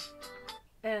top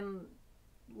and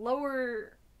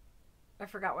lower, I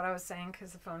forgot what I was saying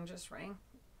because the phone just rang.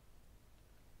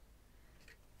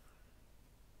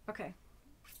 Okay.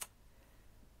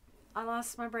 I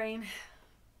lost my brain.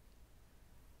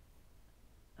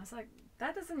 I was like,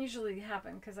 that doesn't usually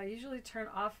happen because I usually turn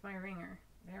off my ringer.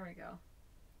 There we go.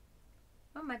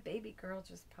 Oh, my baby girl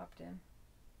just popped in.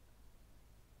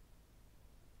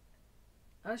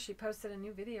 Oh, she posted a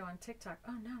new video on TikTok.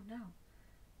 Oh, no.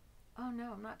 Oh,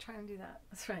 no, I'm not trying to do that.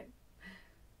 That's right.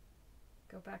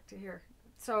 Go back to here.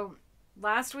 So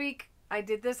last week I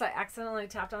did this. I accidentally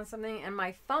tapped on something and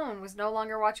my phone was no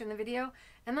longer watching the video.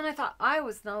 And then I thought I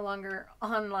was no longer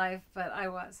on live, but I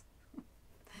was.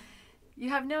 You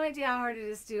have no idea how hard it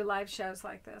is to do live shows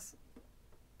like this.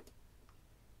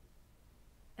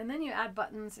 And then you add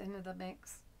buttons into the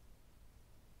mix.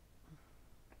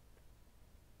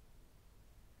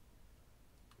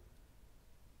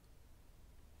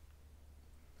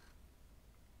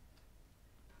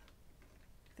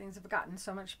 Things have gotten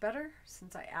so much better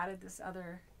since I added this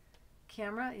other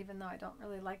camera, even though I don't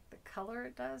really like the color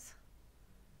it does.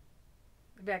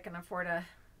 Maybe I can afford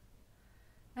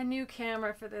a new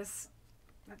camera for this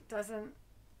that doesn't.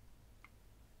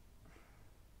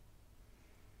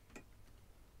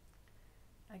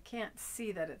 I can't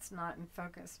see that it's not in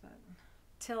focus, but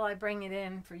till I bring it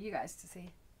in for you guys to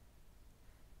see.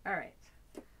 All right,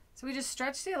 so we just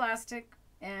stretch the elastic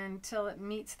until it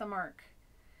meets the mark.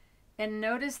 And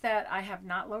notice that I have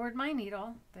not lowered my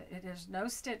needle, that it is no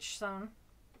stitch sewn.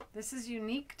 This is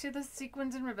unique to the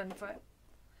sequins and ribbon foot.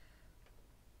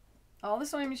 All the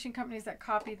sewing machine companies that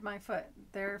copied my foot,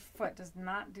 their foot does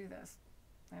not do this.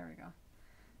 There we go.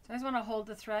 So I just want to hold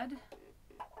the thread.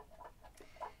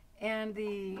 And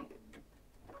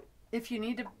if you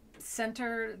need to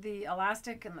center the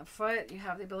elastic in the foot, you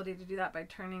have the ability to do that by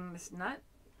turning this nut.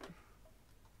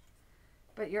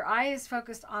 But your eye is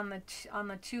focused on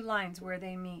the two lines where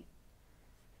they meet.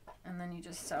 And then you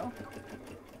just sew.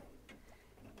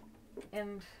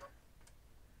 And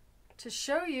to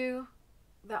show you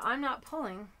that I'm not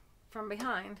pulling from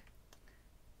behind,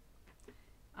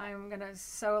 I'm going to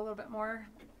sew a little bit more.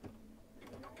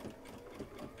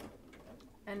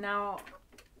 And now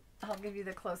I'll give you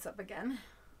the close-up again.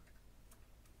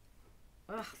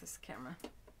 Ugh, this camera.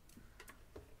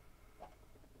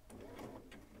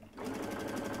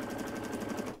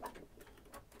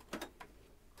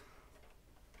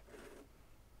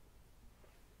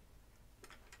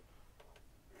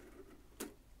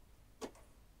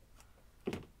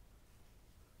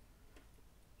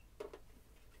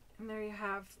 And there you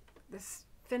have this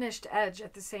finished edge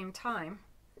at the same time.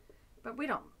 But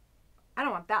I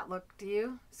don't want that look, do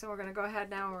you? So we're going to go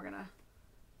ahead now and we're going to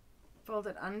fold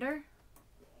it under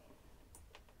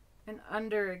and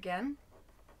under again.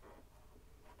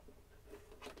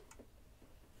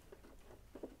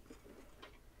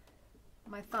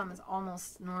 My thumb is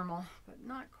almost normal, but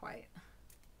not quite.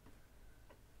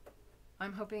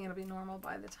 I'm hoping it'll be normal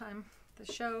by the time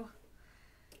the show.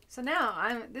 So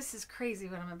now this is crazy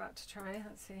what I'm about to try.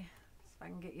 Let's see if I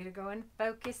can get you to go in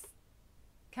focus.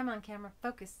 Come on, camera,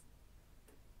 focus.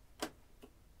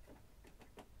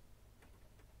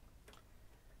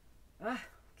 Ugh,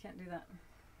 can't do that.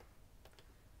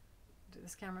 Do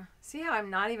this camera. See how I'm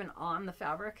not even on the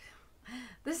fabric?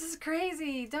 This is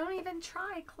crazy. Don't even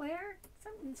try, Claire.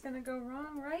 Something's gonna go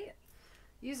wrong, right?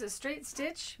 Use a straight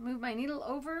stitch. Move my needle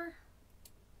over.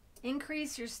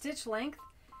 Increase your stitch length.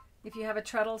 If you have a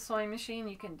treadle sewing machine,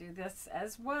 you can do this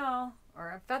as well, or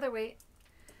a featherweight.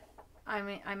 I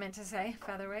meant to say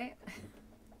featherweight.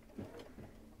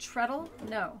 Treadle?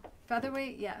 No.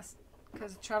 Featherweight? Yes,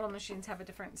 because treadle machines have a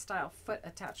different style foot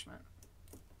attachment.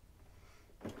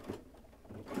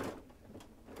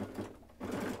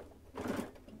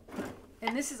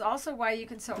 And this is also why you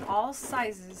can sew all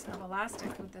sizes of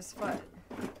elastic with this foot.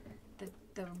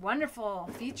 The wonderful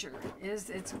feature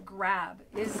is its grab,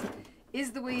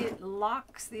 is the way it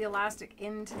locks the elastic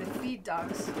into the feed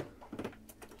dogs.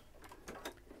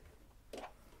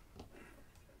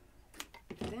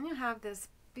 Then you have this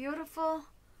beautiful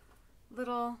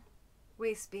little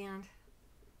waistband.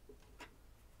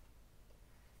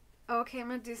 Okay, I'm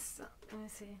gonna do some, let me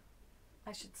see.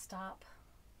 I should stop.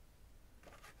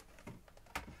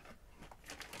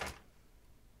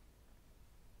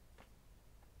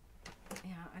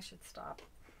 Yeah, I should stop.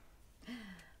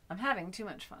 I'm having too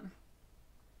much fun.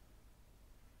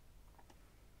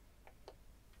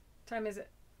 Time is it?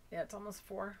 Yeah, it's almost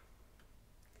 4.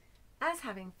 I was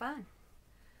having fun.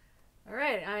 All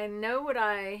right, I know what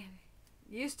I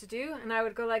used to do, and I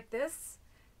would go like this.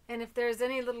 And if there's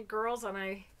any little girls, and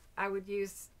I would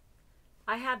use,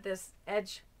 I had this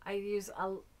edge, I use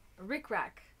a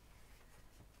rickrack.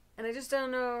 And I just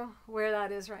don't know where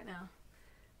that is right now.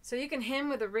 So you can hem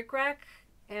with a rickrack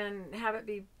and have it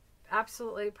be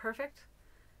absolutely perfect.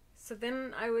 So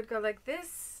then I would go like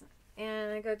this,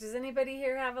 and I go, does anybody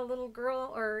here have a little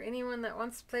girl or anyone that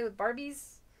wants to play with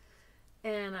Barbies?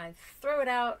 And I throw it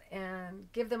out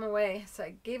and give them away. So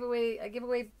I give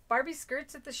away Barbie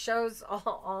skirts at the shows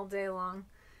all day long,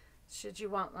 should you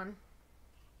want one.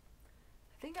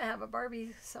 I think I have a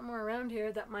Barbie somewhere around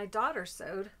here that my daughter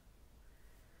sewed.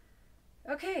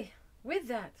 Okay, with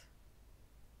that,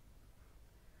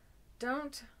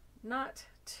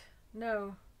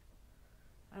 know.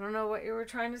 I don't know what you were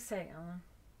trying to say, Ellen.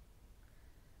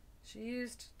 She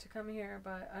used to come here,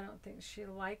 but I don't think she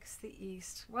likes the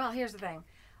East. Well, here's the thing.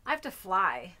 I have to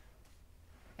fly.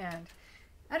 And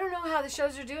I don't know how the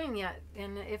shows are doing yet,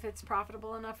 and if it's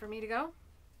profitable enough for me to go.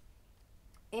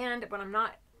 And when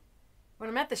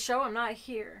I'm at the show, I'm not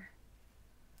here.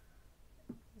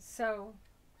 So,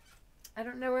 I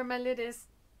don't know where my lid is.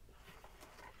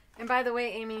 And by the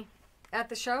way, Amy, at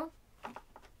the show,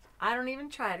 I don't even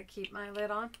try to keep my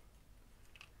lid on.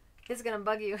 It's going to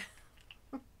bug you.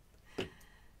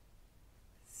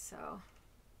 So,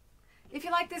 if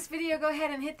you like this video, go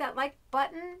ahead and hit that like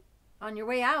button on your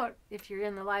way out. If you're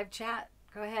in the live chat,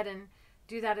 go ahead and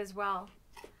do that as well.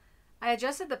 I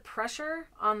adjusted the pressure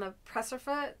on the presser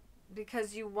foot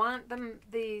because you want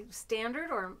the standard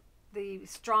or the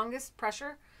strongest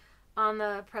pressure on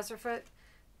the presser foot,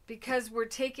 because we're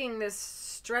taking this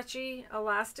stretchy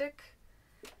elastic.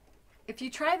 If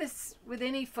you try this with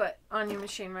any foot on your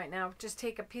machine right now, just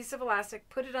take a piece of elastic,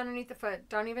 put it underneath the foot,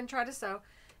 don't even try to sew,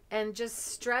 and just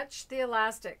stretch the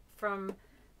elastic from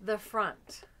the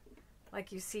front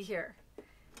like you see here.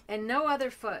 And no other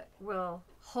foot will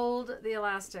hold the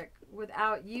elastic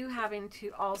without you having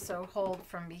to also hold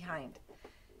from behind.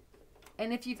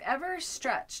 And if you've ever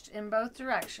stretched in both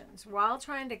directions while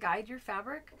trying to guide your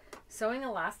fabric, sewing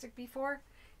elastic before,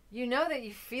 you know that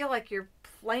you feel like you're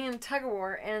playing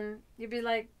tug-of-war, and you'd be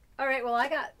like, all right, well, I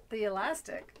got the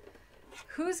elastic.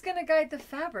 Who's going to guide the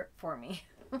fabric for me?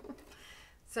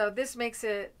 So this makes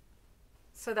it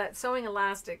so that sewing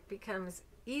elastic becomes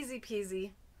easy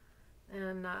peasy,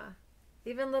 and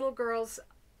even little girls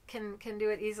can do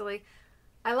it easily.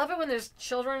 I love it when there's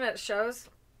children at shows.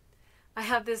 I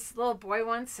have this little boy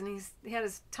once, and he had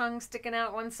his tongue sticking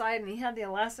out one side, and he had the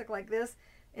elastic like this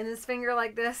and his finger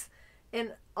like this,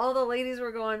 and all the ladies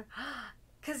were going,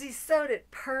 because he sewed it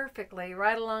perfectly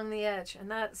right along the edge. And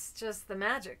that's just the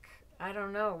magic. I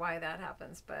don't know why that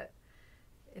happens, but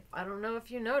I don't know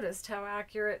if you noticed how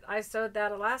accurate I sewed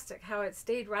that elastic, how it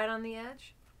stayed right on the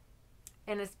edge.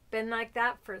 And it's been like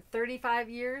that for 35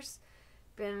 years.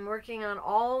 Been working on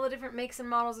all the different makes and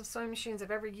models of sewing machines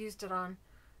I've ever used it on,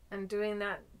 and doing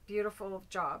that beautiful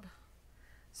job.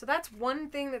 So that's one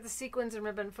thing that the sequins and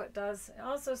ribbon foot does. It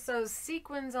also sews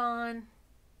sequins on.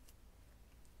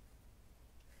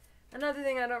 Another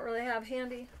thing I don't really have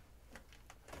handy,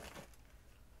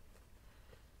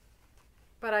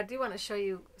 but I do want to show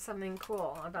you something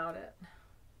cool about it.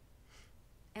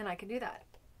 And I can do that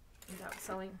without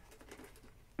sewing.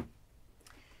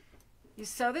 You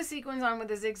sew the sequins on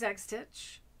with a zigzag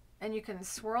stitch, and you can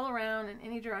swirl around in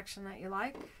any direction that you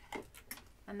like.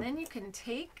 And then you can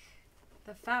take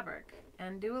the fabric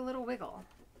and do a little wiggle,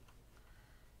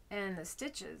 and the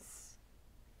stitches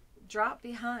drop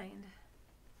behind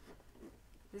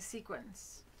the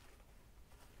sequins.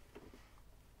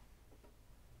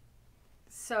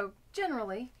 So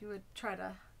generally you would try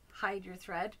to hide your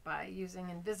thread by using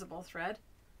invisible thread,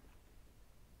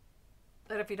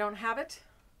 but if you don't have it,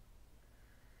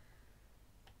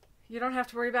 you don't have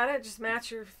to worry about it. Just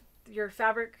match your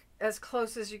fabric as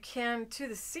close as you can to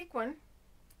the sequin,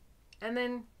 and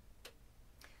then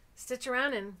stitch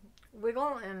around and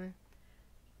wiggle, and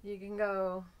you can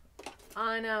go,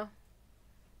 I know,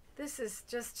 this is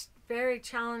just very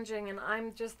challenging and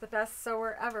I'm just the best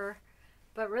sewer ever.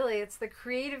 But really, it's the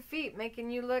creative feet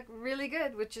making you look really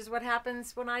good, which is what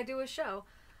happens when I do a show.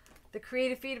 The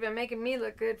creative feet have been making me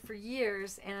look good for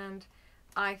years, and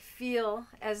I feel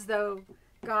as though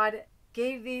God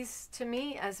gave these to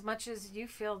me as much as you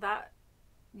feel that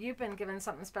you've been given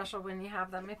something special when you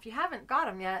have them. If you haven't got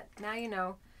them yet, now you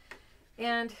know.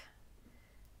 And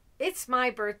it's my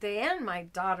birthday and my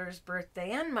daughter's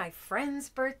birthday and my friend's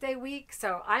birthday week,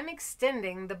 so I'm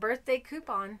extending the birthday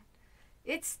coupon.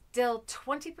 It's still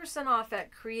 20% off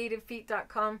at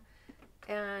creativefeet.com,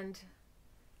 and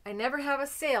I never have a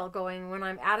sale going when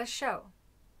I'm at a show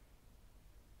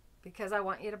because I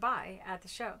want you to buy at the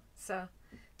show. So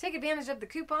take advantage of the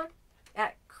coupon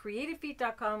at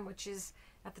creativefeet.com, which is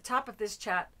at the top of this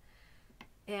chat.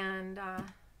 And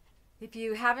if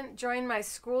you haven't joined my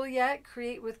school yet,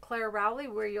 Create with Claire Rowley,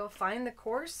 where you'll find the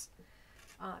course,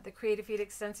 the Creative Feet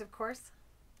Extensive course.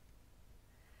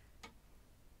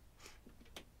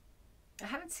 I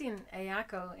haven't seen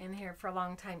Ayako in here for a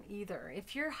long time either.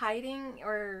 If you're hiding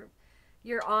or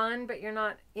you're on but you're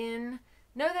not in,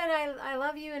 know that I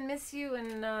love you and miss you,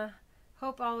 and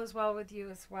hope all is well with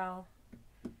you as well.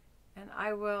 And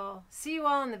I will see you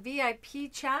all in the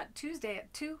VIP chat Tuesday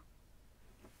at 2.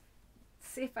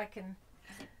 See if I can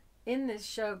end this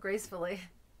show gracefully.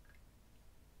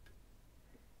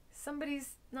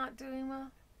 Somebody's not doing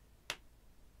well.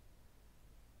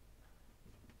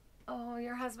 Oh,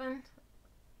 your husband?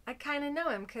 I kind of know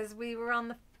him because we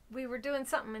were doing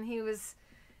something and he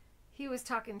was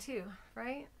talking too,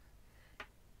 right?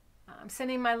 I'm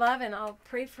sending my love and I'll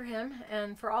pray for him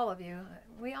and for all of you.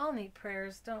 We all need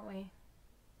prayers, don't we?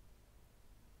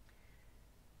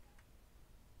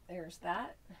 There's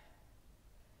that.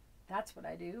 That's what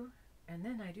I do. And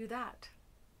then I do that.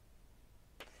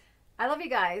 I love you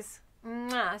guys.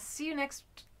 Mwah. See you next.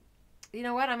 You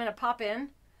know what? I'm going to pop in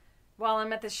while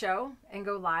I'm at the show and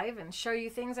go live and show you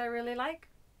things I really like.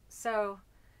 So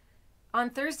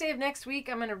on Thursday of next week,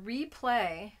 I'm going to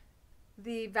replay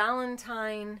the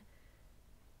Valentine,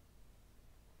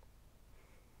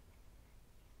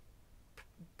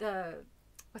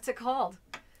 what's it called?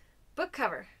 Book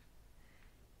cover.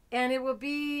 And it will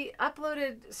be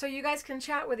uploaded so you guys can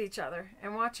chat with each other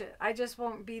and watch it. I just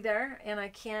won't be there, and I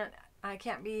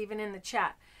can't be even in the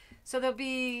chat. So there'll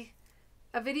be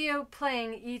a video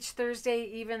playing each Thursday,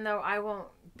 even though I won't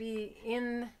be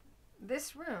in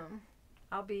this room.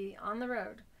 I'll be on the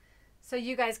road. So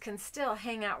you guys can still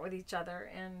hang out with each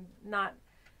other and not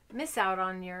miss out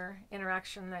on your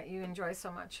interaction that you enjoy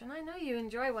so much. And I know you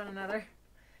enjoy one another.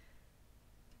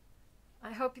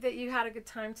 I hope that you had a good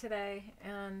time today,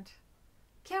 and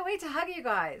can't wait to hug you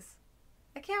guys.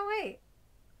 I can't wait.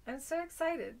 I'm so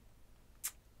excited.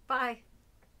 Bye.